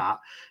contracts start,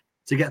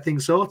 to get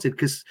things sorted.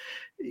 Because,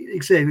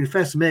 like I say, when the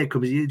 1st of May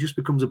comes, it just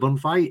becomes a bun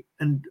fight,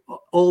 and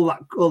all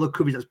the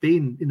coverage that's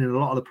been in a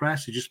lot of the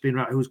press has just been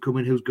right, who's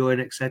coming, who's going,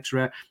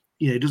 etc.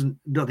 It doesn't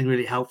nothing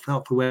really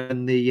helpful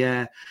when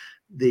the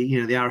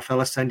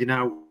RFL are sending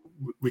out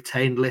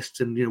retained lists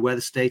and where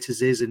the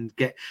status is, and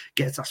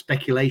gets that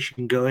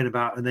speculation going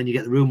about, and then you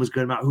get the rumours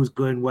going about who's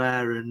going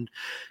where, and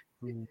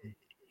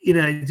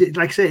like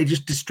I say, it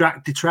just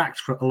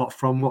detracts a lot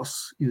from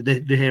what's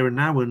the here and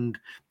now and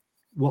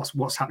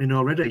what's happening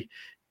already.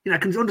 I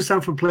can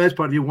understand from players'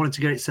 point of view wanting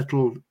to get it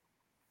settled,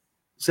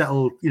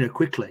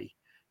 quickly.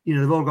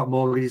 They've all got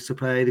mortgages to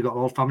pay, they've got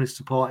all family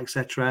support,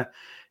 etc.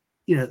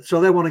 So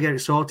they want to get it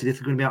sorted if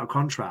they're going to be out of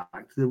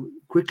contract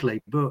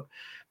quickly. But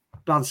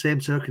by the same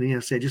token,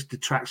 it just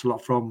detracts a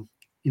lot from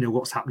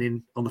what's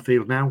happening on the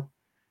field now.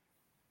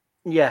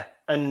 Yeah,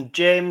 and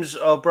James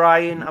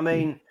O'Brien, I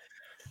mean,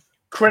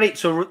 credit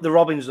to the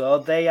Robins though,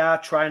 they are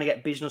trying to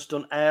get business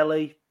done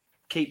early,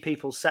 keep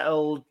people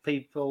settled,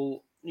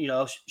 people,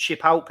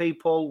 ship out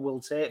people.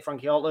 We'll take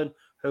Frankie Ortland,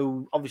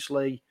 who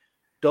obviously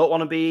don't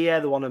want to be here,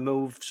 they want to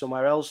move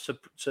somewhere else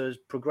to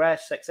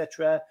progress,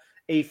 etc.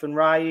 Ethan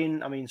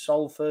Ryan, I mean,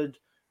 Salford,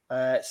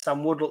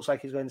 Sam Wood looks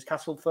like he's going to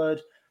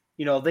Castleford.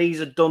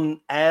 These are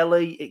done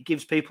early. It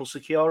gives people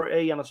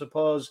security. And I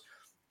suppose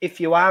if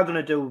you are going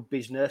to do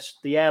business,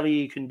 the earlier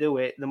you can do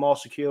it, the more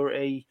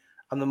security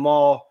and the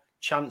more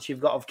chance you've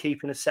got of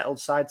keeping a settled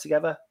side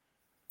together.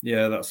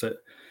 Yeah, that's it.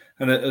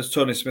 And as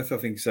Tony Smith, I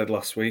think, said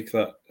last week,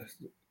 that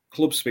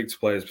clubs speak to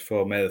players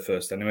before May the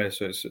 1st anyway.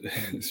 So it's a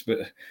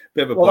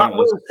bit of a point. That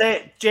will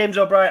take, James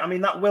O'Brien, I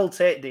mean, that will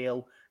take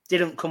deal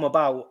didn't come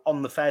about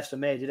on the 1st of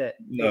May, did it?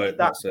 No,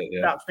 that's it,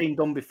 yeah. That's been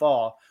done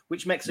before,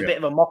 which makes a bit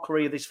of a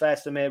mockery of this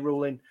 1st of May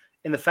ruling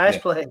in the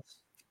first place.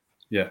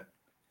 Yeah.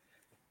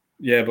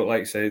 Yeah, but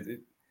like I say,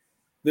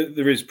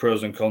 there is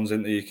pros and cons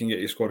in that. You can get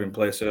your squad in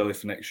place early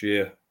for next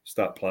year,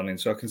 start planning.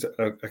 So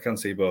I can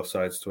see both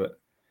sides to it.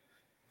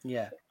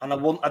 Yeah, and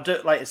I do,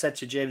 like I said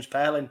to James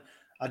Perlin,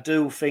 I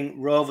do think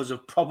Rovers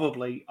have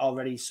probably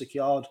already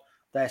secured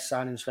their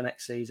signings for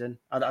next season.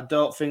 I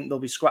don't think they'll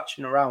be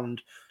scratching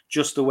around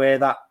just the way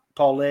that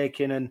Paul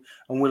Aiken and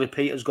Willie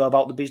Peters go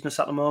about the business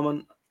at the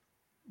moment.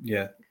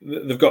 Yeah,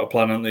 they've got a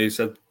plan, haven't they? He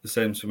said the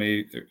same to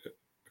me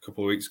a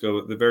couple of weeks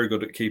ago. They're very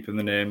good at keeping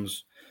the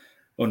names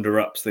under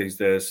wraps these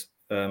days.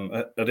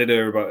 I did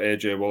hear about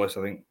AJ Wallace,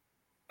 I think,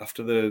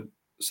 after the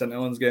St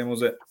Helens game,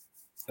 was it?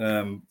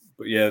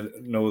 But yeah,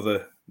 no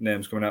other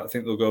names coming out. I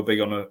think they'll go big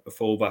on a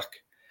fullback.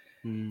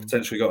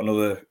 Potentially got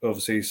another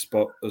overseas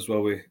spot as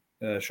well with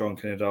Sean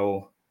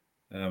Kinney-Dowell,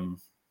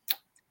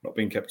 not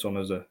being kept on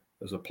as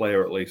a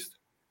player at least.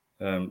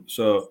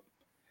 So,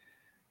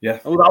 yeah.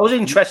 Oh, that was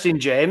interesting,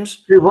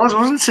 James. It was,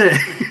 wasn't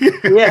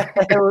it? Yeah,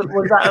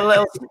 was that a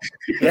little?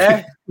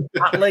 Yeah,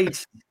 at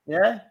least.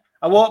 Yeah,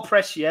 I won't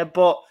press you,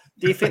 but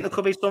do you think there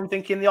could be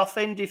something in the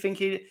offing? Do you think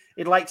he'd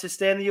like to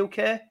stay in the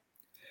UK?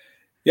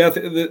 Yeah, I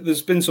think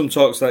there's been some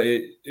talks that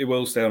he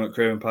will stay on at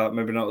Craven Park,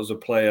 maybe not as a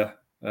player.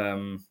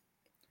 And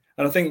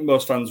I think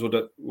most fans would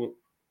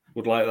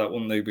like that,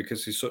 wouldn't they?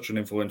 Because he's such an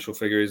influential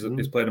figure.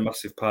 He's played a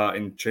massive part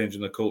in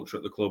changing the culture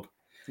at the club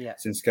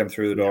since he came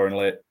through the door in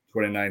late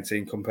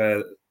 2019.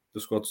 Compare the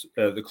squad,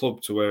 the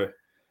club to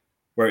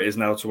where it is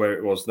now to where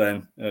it was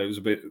then. It was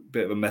a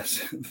bit of a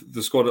mess.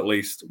 The squad, at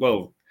least.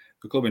 Well,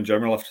 the club in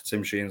general, after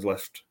Tim Sheens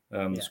left,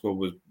 the squad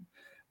was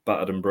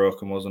battered and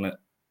broken, wasn't it?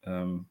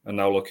 And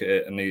now look at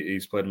it, and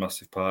he's played a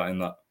massive part in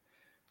that.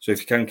 So if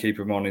you can keep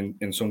him on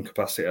in some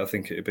capacity, I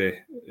think it'd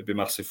be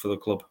massive for the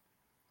club.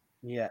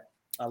 Yeah,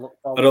 I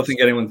don't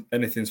think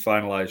anything's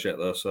finalised yet,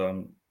 though. So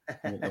I'm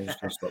just going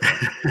to stop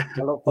that.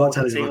 I look forward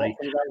to seeing what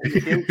comes out in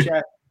the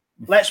future.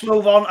 Let's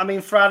move on. I mean,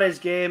 Friday's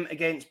game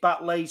against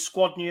Batley.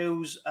 Squad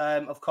news,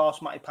 of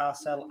course, Matty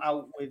Parcell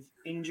out with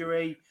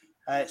injury.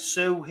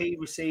 Sue, he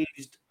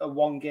received a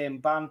 1-game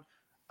ban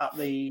at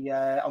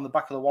on the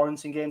back of the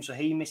Warrington game, so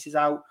he misses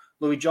out.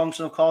 Louis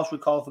Johnson, of course,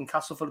 recalled from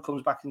Castleford,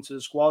 comes back into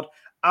the squad,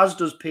 as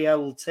does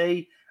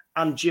PLT.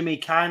 And Jimmy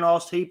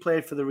Kinehorst, he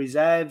played for the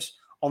reserves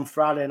on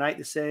Friday night,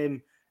 the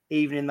same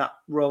evening that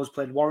Rovers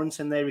played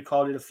Warrington. They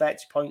recorded a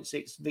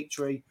 30.6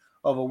 victory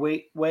over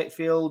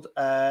Wakefield.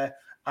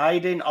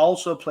 Aydin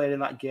also played in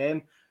that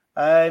game.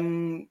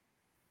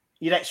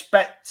 You'd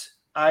expect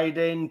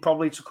Aydin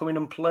probably to come in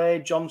and play,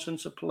 Johnson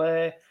to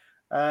play.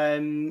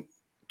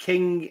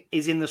 King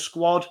is in the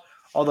squad,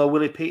 although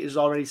Willie Peters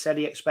already said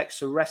he expects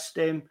to rest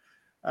him.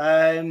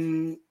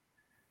 As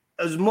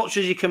much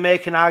as you can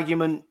make an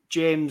argument,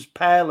 James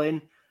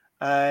Perlin,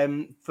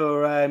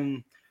 for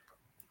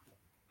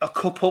a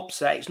cup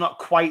upset, it's not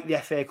quite the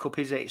FA Cup,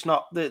 is it? It's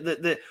not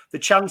the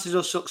chances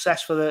of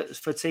success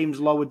for teams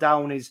lower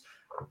down is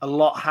a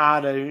lot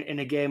harder in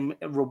a game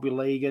of rugby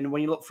league. And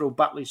when you look through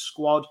Batley's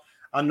squad,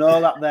 I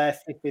know that they're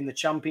fifth in the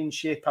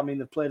championship. I mean,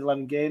 they've played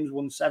 11 games,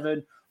 won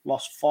 7,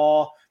 lost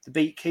 4. They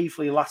beat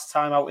Keighley last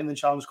time out in the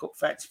Challenge Cup,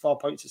 34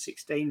 points to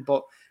 16.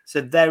 But it's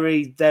a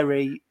very,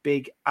 very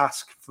big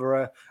ask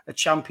for a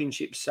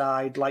championship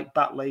side like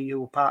Batley,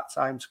 who are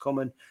part-time, to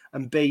come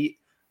and beat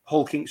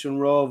Hull Kingston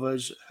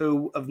Rovers,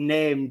 who have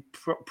named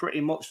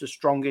pretty much the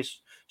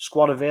strongest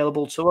squad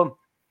available to them.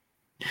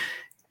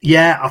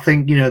 Yeah, I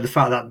think, the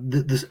fact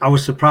that I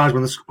was surprised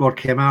when the squad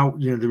came out,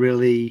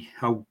 really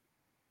how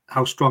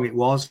strong it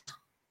was.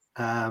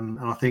 And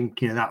I think,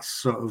 that's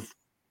sort of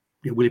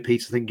Willie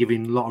Peters, I think,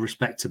 giving a lot of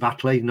respect to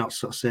Batley, not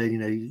sort of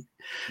saying,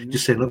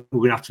 just saying, look, we're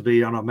going to have to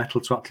be on our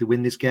mettle to actually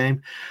win this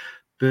game.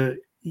 But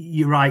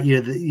you're right,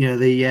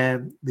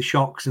 the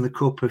shocks in the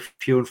cup are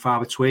few and far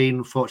between.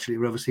 Unfortunately,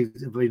 we're obviously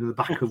in the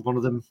back of one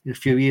of them a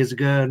few years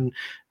ago, and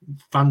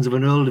fans of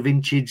an older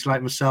vintage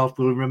like myself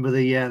will remember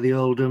the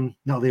Oldham,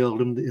 not the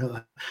Oldham,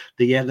 the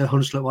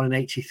Hunslet one in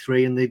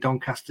 '83 and the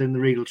Doncaster and the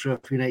Regal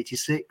Trophy in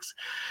 '86.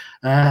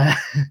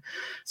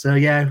 So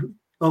yeah,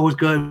 always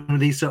going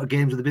with these sort of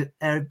games with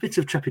a bit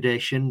of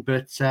trepidation,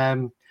 but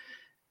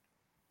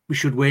we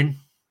should win.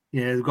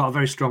 They've got a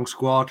very strong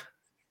squad.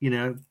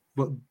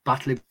 But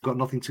Batley got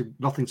nothing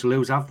to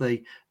lose, have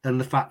they? And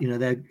the fact,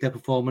 their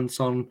performance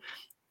on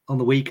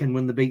the weekend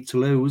when they beat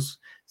Toulouse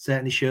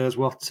certainly shows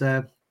what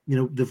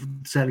they've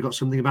certainly got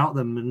something about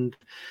them. And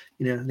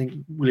I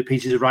think Willie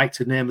Peters is right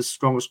to name as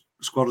strong a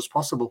squad as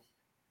possible.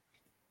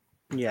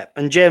 Yeah,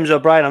 and James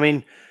O'Brien, I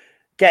mean,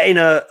 getting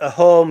a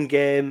home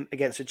game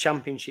against a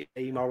championship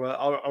team or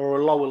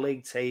a lower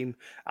league team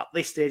at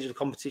this stage of the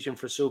competition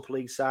for a Super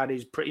League side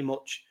is pretty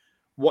much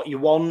what you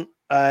want.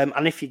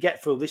 And if you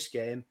get through this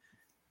game,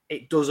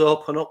 it does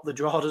open up the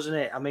draw, doesn't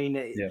it? I mean,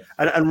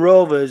 and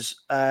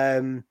Rovers,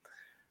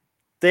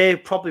 they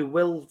probably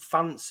will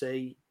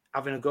fancy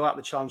having a go at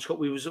the Challenge Cup.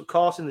 We was, of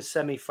course, in the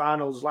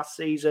semi-finals last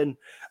season.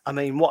 I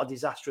mean, what a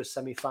disastrous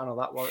semi-final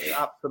that was.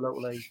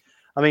 Absolutely.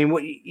 I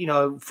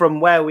mean, from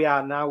where we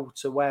are now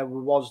to where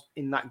we was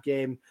in that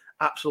game,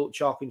 absolute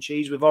chalk and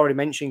cheese. We've already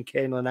mentioned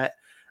Kane Lynette.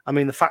 I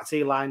mean, the fact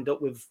he lined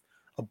up with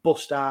a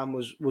bust arm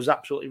was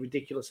absolutely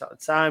ridiculous at the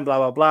time, blah,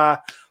 blah, blah.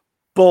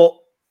 But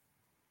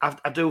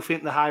I do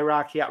think the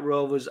hierarchy at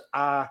Rovers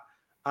are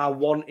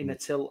wanting a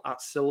tilt at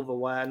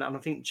silverware, and I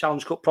think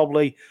Challenge Cup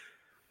probably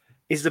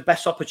is the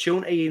best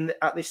opportunity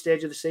at this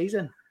stage of the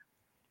season.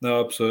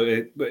 No,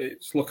 absolutely. But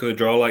it's luck of the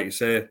draw, like you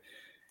say.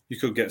 You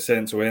could get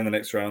sent away in the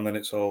next round, then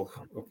it's all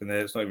up in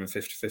there. It's not even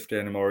 50-50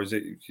 anymore, is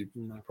it? You're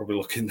probably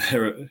looking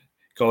there at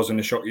causing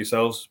a shock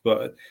yourselves.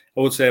 But I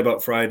would say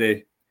about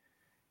Friday,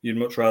 you'd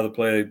much rather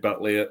play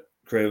Batley at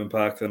Craven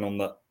Park than on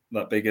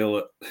that big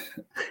hill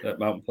at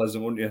Mount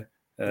Pleasant, wouldn't you?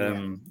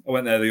 I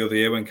went there the other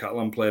year when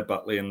Catalan played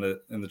Batley in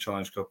the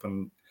Challenge Cup,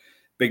 and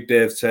Big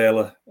Dave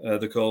Taylor,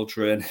 the coal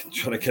train,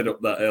 trying to get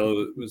up that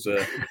hill was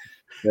that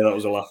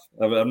was a laugh.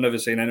 I've never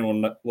seen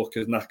anyone look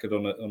as knackered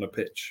on a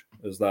pitch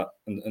as that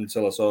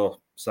until I saw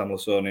Sam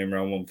Lasoni in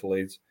round 1 for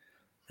Leeds.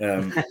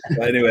 But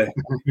anyway,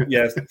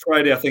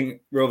 Friday I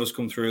think Rovers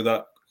come through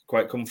that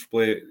quite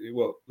comfortably. They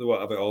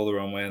won't have it all their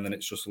own way, and then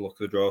it's just a luck of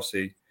the draw.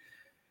 See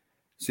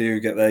who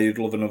get there. You'd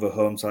love another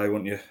home tie,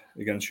 wouldn't you,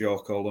 against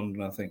York or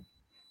London? I think.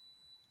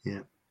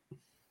 Yeah.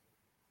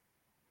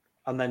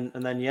 And then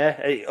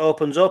it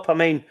opens up. I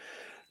mean,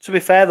 to be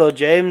fair though,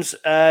 James,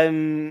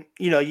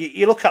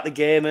 you look at the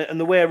game and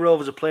the way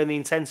Rovers are playing, the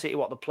intensity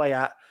what they play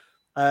at.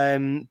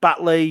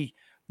 Batley,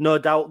 no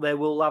doubt they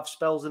will have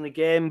spells in the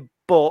game,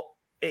 but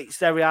it's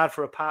very hard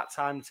for a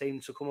part-time team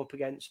to come up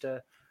against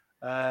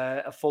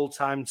a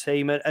full-time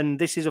team, and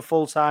this is a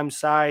full-time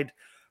side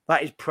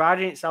that is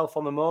priding itself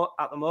on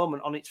at the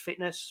moment on its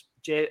fitness.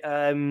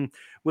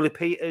 Willie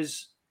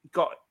Peters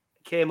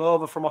came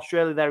over from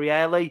Australia very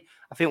early.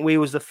 I think we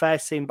was the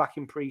first team back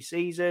in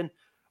pre-season.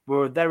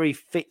 We're a very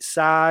fit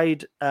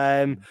side.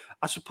 I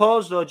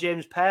suppose, though,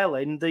 James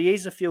Perlin, there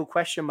is a few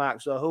question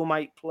marks, though. Who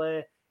might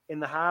play in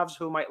the halves?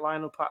 Who might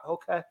line up at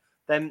hooker?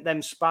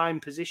 Them spine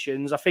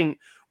positions. I think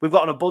we've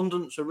got an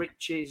abundance of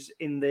riches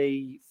in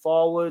the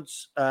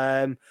forwards,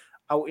 out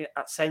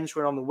at centre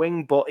and on the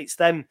wing, but it's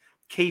them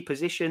key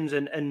positions.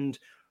 And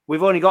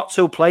we've only got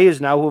 2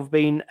 players now who've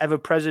been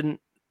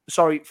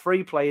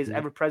three players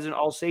ever present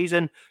all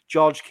season: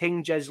 George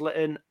King, Jez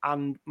Litton,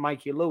 and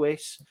Mikey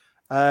Lewis.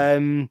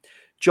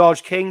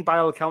 George King, by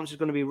all accounts, is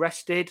going to be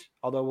rested,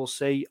 although we'll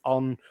see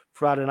on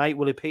Friday night.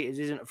 Willie Peters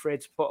isn't afraid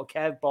to put a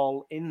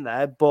curveball in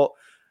there. But,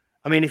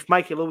 I mean, if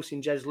Mikey Lewis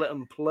and Jez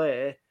Litton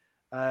play,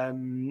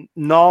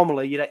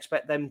 normally you'd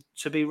expect them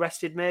to be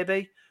rested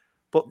maybe.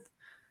 But,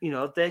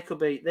 they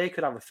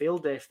could have a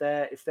field day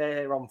if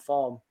they're on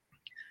form.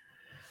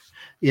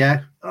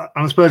 Yeah,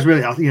 I suppose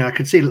really, I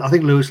can see. I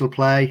think Lewis will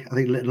play. I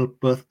think Litton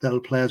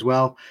they'll play as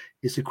well.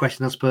 It's a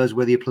question, I suppose,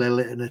 whether you play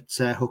Litton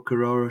at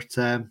hooker or at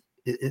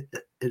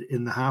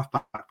in the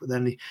halfback. But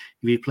then if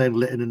you're playing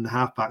Litton in the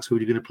halfbacks, who are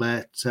you going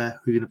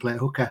to play at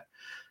hooker?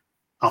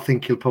 I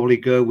think he'll probably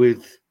go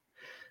with.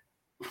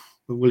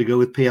 Will he go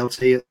with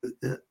PLT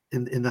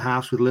in the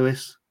halves with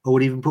Lewis? or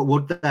would even put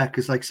Wood there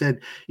because, like I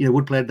said,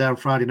 Wood played there on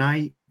Friday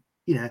night.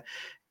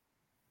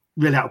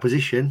 Really out of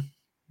position,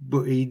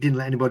 but he didn't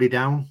let anybody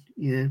down.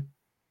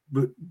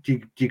 But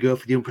do you go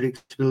for the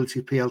unpredictability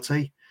of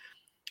PLT?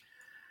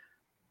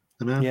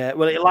 I know. Yeah,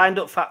 well, he lined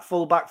up fat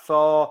fullback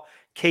for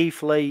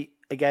Keighley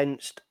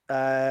against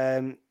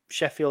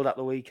Sheffield at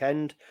the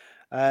weekend.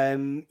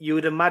 You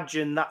would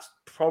imagine that's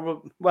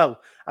probably, well,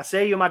 I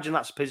say you imagine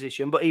that's a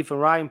position, but Ethan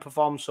Ryan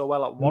performed so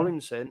well at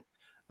Warrington.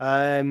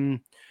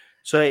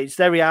 So it's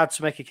very hard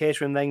to make a case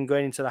for him then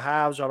going into the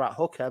halves or at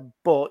hooker,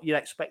 but you'd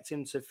expect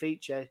him to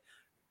feature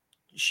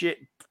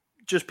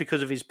just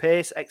because of his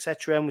pace,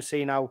 etc. And we're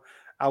seeing how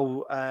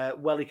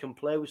well he can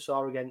play. We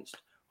saw against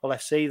Hull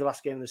FC the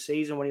last game of the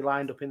season when he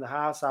lined up in the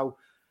house, how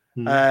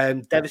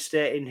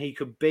devastating he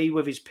could be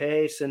with his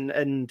pace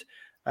and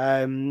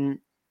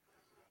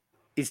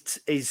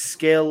his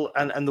skill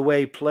and the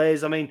way he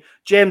plays. I mean,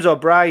 James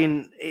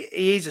O'Brien,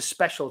 he's a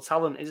special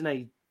talent, isn't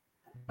he?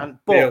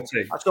 But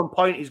at some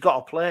point, he's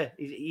got to play.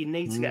 You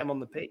need to get him on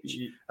the pitch.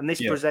 And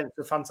this presents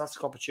a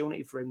fantastic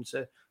opportunity for him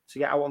to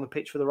get out on the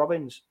pitch for the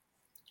Robins.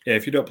 Yeah,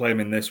 if you don't play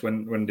him in this,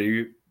 when do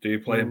you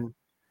play him?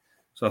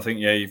 So I think,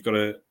 you've got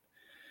to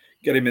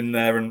get him in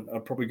there, and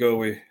I'd probably go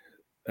with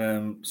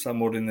Sam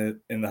Wood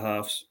in the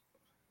halves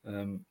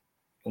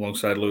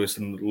alongside Lewis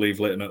and leave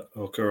Leighton at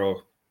hooker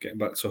or getting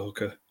back to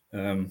hooker.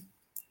 I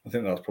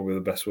think that's probably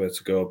the best way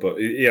to go. But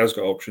he has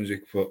got options.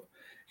 You could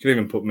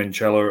even put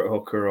Minchella at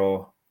hooker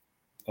or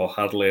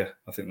Hadley.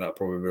 I think that'd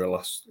probably be the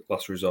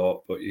last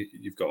resort. But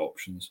you've got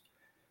options.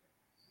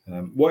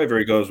 Whatever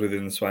he goes with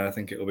in the spine, I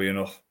think it'll be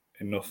enough.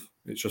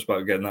 It's just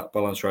about getting that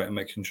balance right and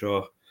making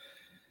sure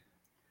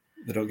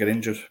they don't get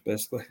injured,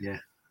 basically.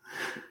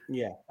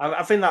 Yeah.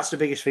 I think that's the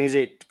biggest thing, is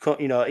it,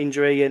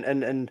 injury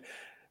and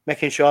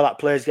making sure that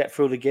players get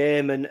through the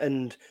game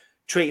and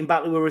treating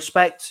Batley with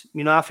respect.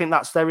 I think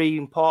that's very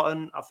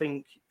important. I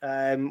think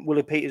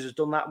Willie Peters has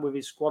done that with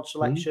his squad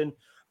selection.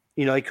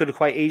 He could have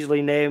quite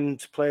easily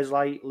named players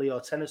like Leo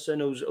Tennyson,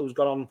 who's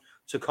gone on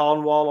to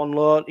Cornwall on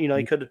loan.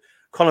 He could.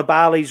 Connor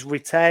Barley's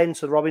returned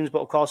to the Robins,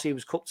 but of course he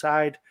was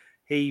cup-tied.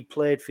 He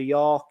played for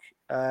York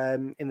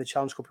in the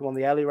Challenge Cup. He won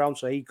the early round,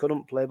 so he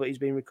couldn't play, but he's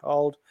been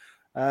recalled.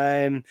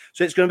 So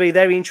it's going to be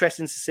very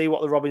interesting to see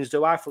what the Robins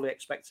do. I fully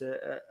expect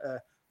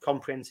a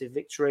comprehensive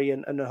victory,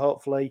 and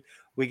hopefully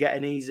we get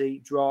an easy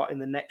draw in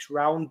the next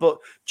round. But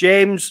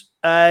James,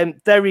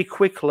 very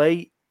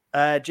quickly,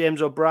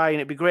 James O'Brien,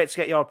 it'd be great to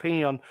get your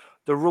opinion on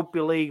the Rugby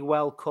League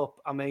World Cup.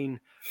 I mean,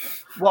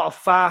 what a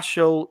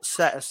farcical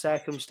set of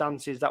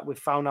circumstances that we've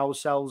found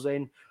ourselves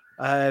in.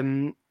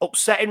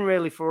 Upsetting,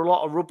 really, for a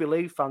lot of Rugby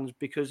League fans,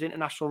 because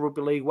International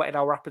Rugby League whetted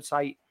our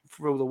appetite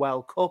through the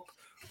World Cup.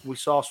 We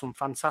saw some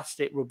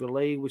fantastic Rugby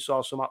League. We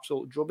saw some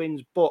absolute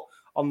drubbings. But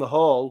on the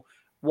whole,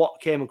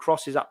 what came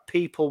across is that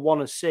people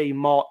want to see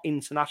more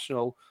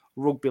international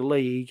Rugby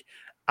League.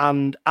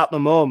 And at the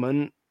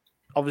moment,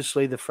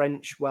 obviously, the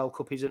French World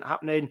Cup isn't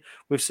happening.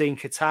 We've seen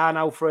Qatar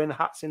now throwing the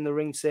hats in the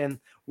ring,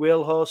 saying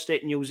we'll host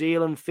it. New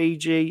Zealand,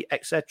 Fiji,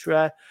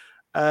 etc.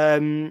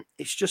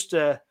 It's just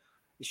a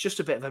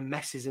bit of a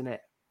mess, isn't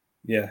it?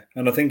 Yeah,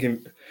 and I think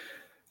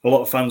a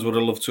lot of fans would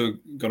have loved to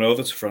have gone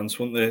over to France,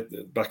 wouldn't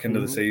they? Back end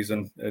of the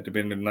season, it'd have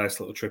been a nice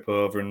little trip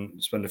over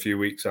and spend a few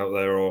weeks out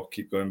there, or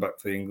keep going back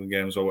to the England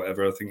games or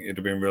whatever. I think it'd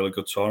have been a really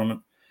good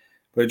tournament.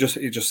 But it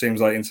just seems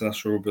like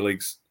International Rugby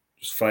League's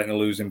just fighting a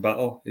losing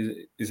battle.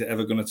 Is it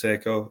ever going to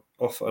take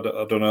off? I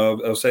don't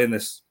know. I was saying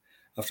this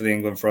after the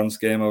England-France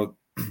game. I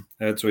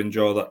had to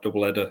enjoy that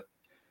double header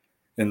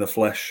in the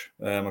flesh.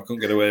 I couldn't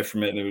get away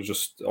from it, and it was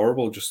just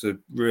horrible. Just a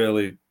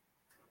really,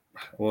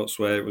 it was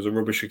a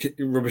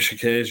rubbish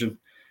occasion.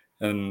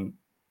 And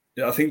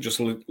I think just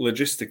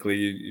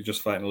logistically, you're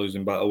just fighting a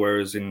losing battle.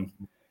 Whereas in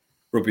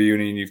Rugby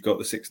Union, you've got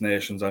the Six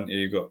Nations, haven't you?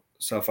 You've got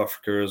South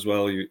Africa as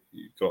well. You've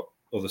got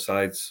other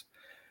sides.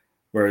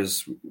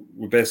 Whereas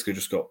we basically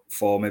just got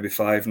 4, maybe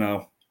 5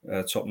 now,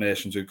 top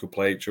nations who could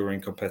play each other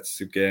in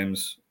competitive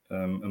games,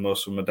 and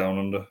most of them are down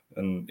under.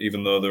 And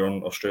even though they're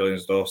on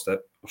Australia's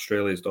doorstep,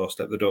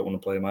 they don't want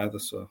to play them either.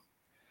 So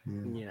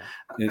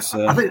it's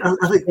I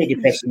think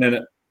depressing, isn't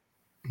it?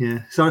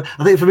 Yeah, so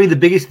I think for me the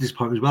biggest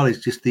disappointment as well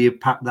is just the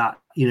impact that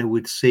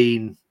we'd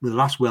seen with the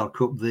last World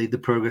Cup, the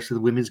progress of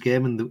the women's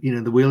game, and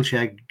the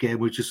wheelchair game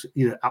was just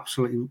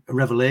absolutely a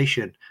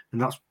revelation,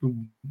 and that's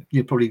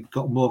probably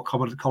got more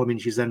column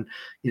inches than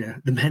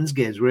the men's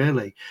games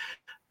really.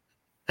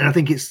 And I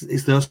think it's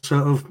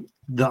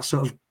that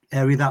sort of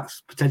area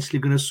that's potentially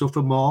going to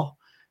suffer more,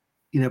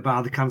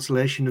 by the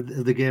cancellation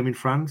of the game in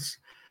France.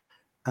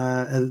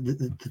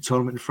 The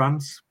tournament in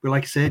France, but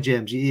like I say,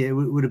 James, it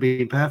would have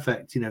been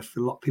perfect. For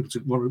a lot of people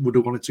would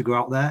have wanted to go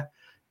out there.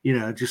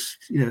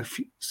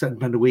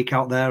 Spend a week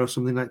out there or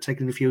something, like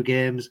taking a few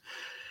games.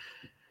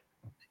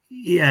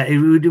 Yeah,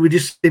 we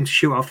just seem to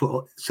shoot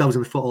ourselves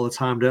in the foot all the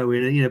time, don't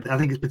we? And, I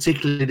think it's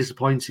particularly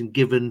disappointing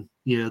given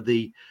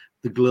the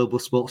global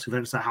sports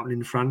events that happen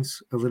in France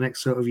over the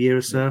next sort of year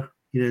or so.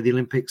 The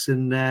Olympics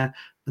and the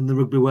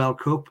Rugby World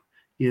Cup.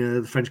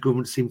 The French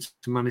government seems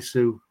to manage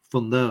to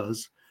fund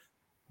those.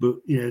 But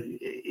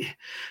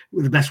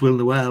with the best will in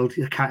the world,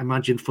 I can't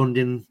imagine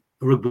funding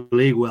a Rugby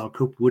League World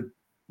Cup would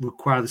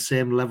require the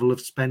same level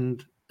of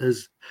spend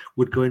as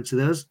would go into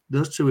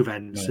those two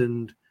events. No.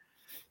 And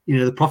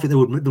the profit they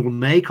will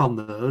make on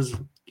those,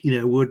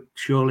 would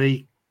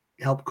surely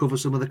help cover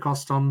some of the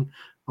cost on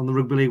the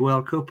Rugby League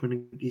World Cup.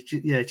 And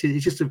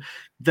it's just a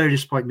very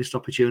disappointing missed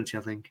opportunity,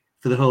 I think,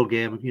 for the whole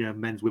game.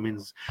 Men's,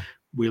 women's,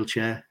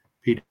 wheelchair,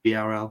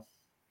 PWRL,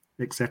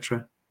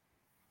 etc.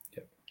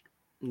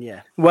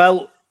 Yeah.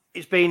 Well,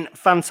 it's been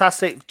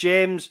fantastic,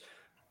 James.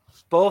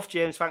 Both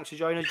James, thanks for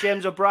joining us.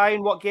 James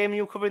O'Brien, what game are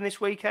you covering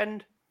this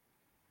weekend?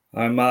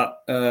 I'm at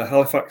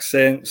Halifax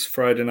Saints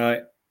Friday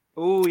night.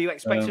 Oh, are you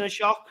expecting a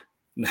shock?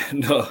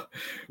 No,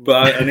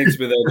 but I need to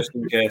be there just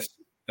in case.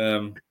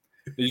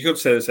 You could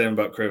say the same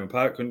about Craven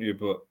Park, couldn't you?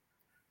 But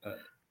I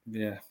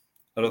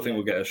don't think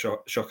we'll get a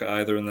shock at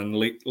either. And then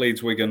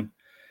Leeds Wigan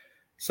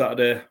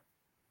Saturday.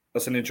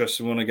 That's an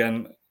interesting one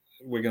again.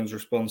 Wigan's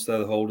response there,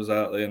 the holders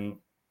out there, and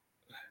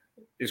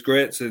it's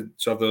great to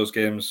have those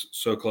games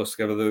so close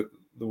together.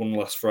 The one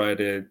last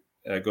Friday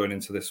going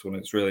into this one,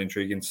 it's really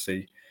intriguing to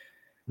see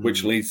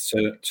which Leeds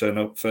turn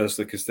up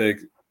firstly, because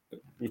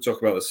we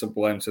talk about the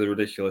sublime to the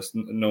ridiculous.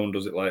 No one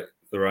does it like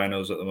the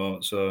Rhinos at the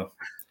moment. So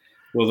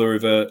will they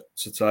revert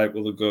to type?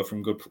 Will they go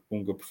from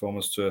one good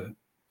performance to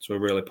a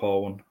really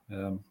poor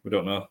one? We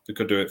don't know. They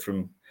could do it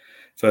from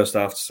first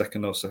half to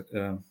second or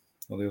the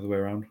other way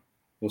around.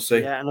 We'll see.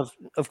 Yeah, and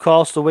of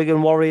course the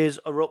Wigan Warriors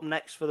are up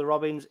next for the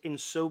Robins in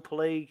Super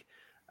League.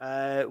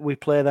 We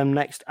play them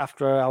next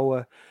after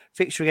our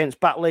fixture against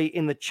Batley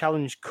in the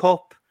Challenge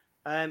Cup.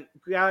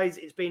 Guys,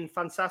 it's been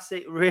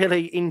fantastic,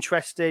 really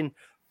interesting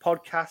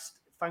podcast.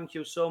 Thank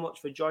you so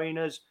much for joining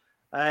us.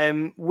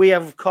 We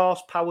have, of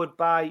course, powered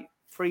by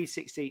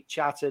 360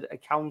 Chartered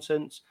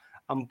Accountants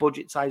and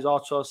Budget Size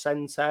Auto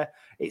Centre.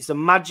 It's the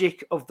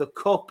magic of the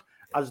Cup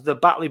as the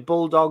Batley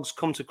Bulldogs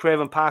come to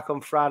Craven Park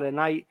on Friday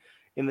night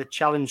in the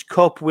Challenge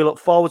Cup. We look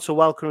forward to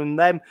welcoming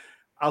them.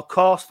 Of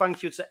course,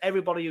 thank you to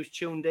everybody who's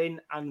tuned in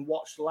and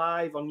watched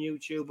live on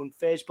YouTube and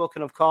Facebook.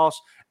 And of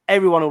course,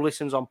 everyone who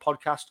listens on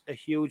podcast, a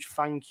huge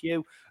thank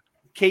you.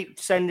 Keep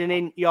sending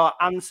in your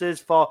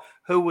answers for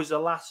who was the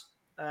last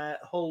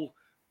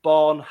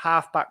Hull-born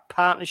halfback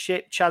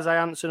partnership. Chaz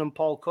Ianson and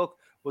Paul Cook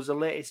was the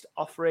latest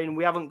offering.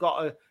 We haven't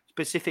got a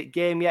specific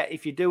game yet.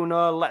 If you do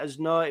know, let us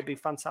know. It'd be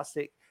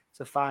fantastic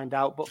to find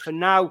out. But for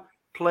now,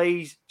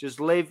 please just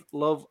live,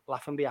 love,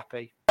 laugh and be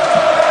happy.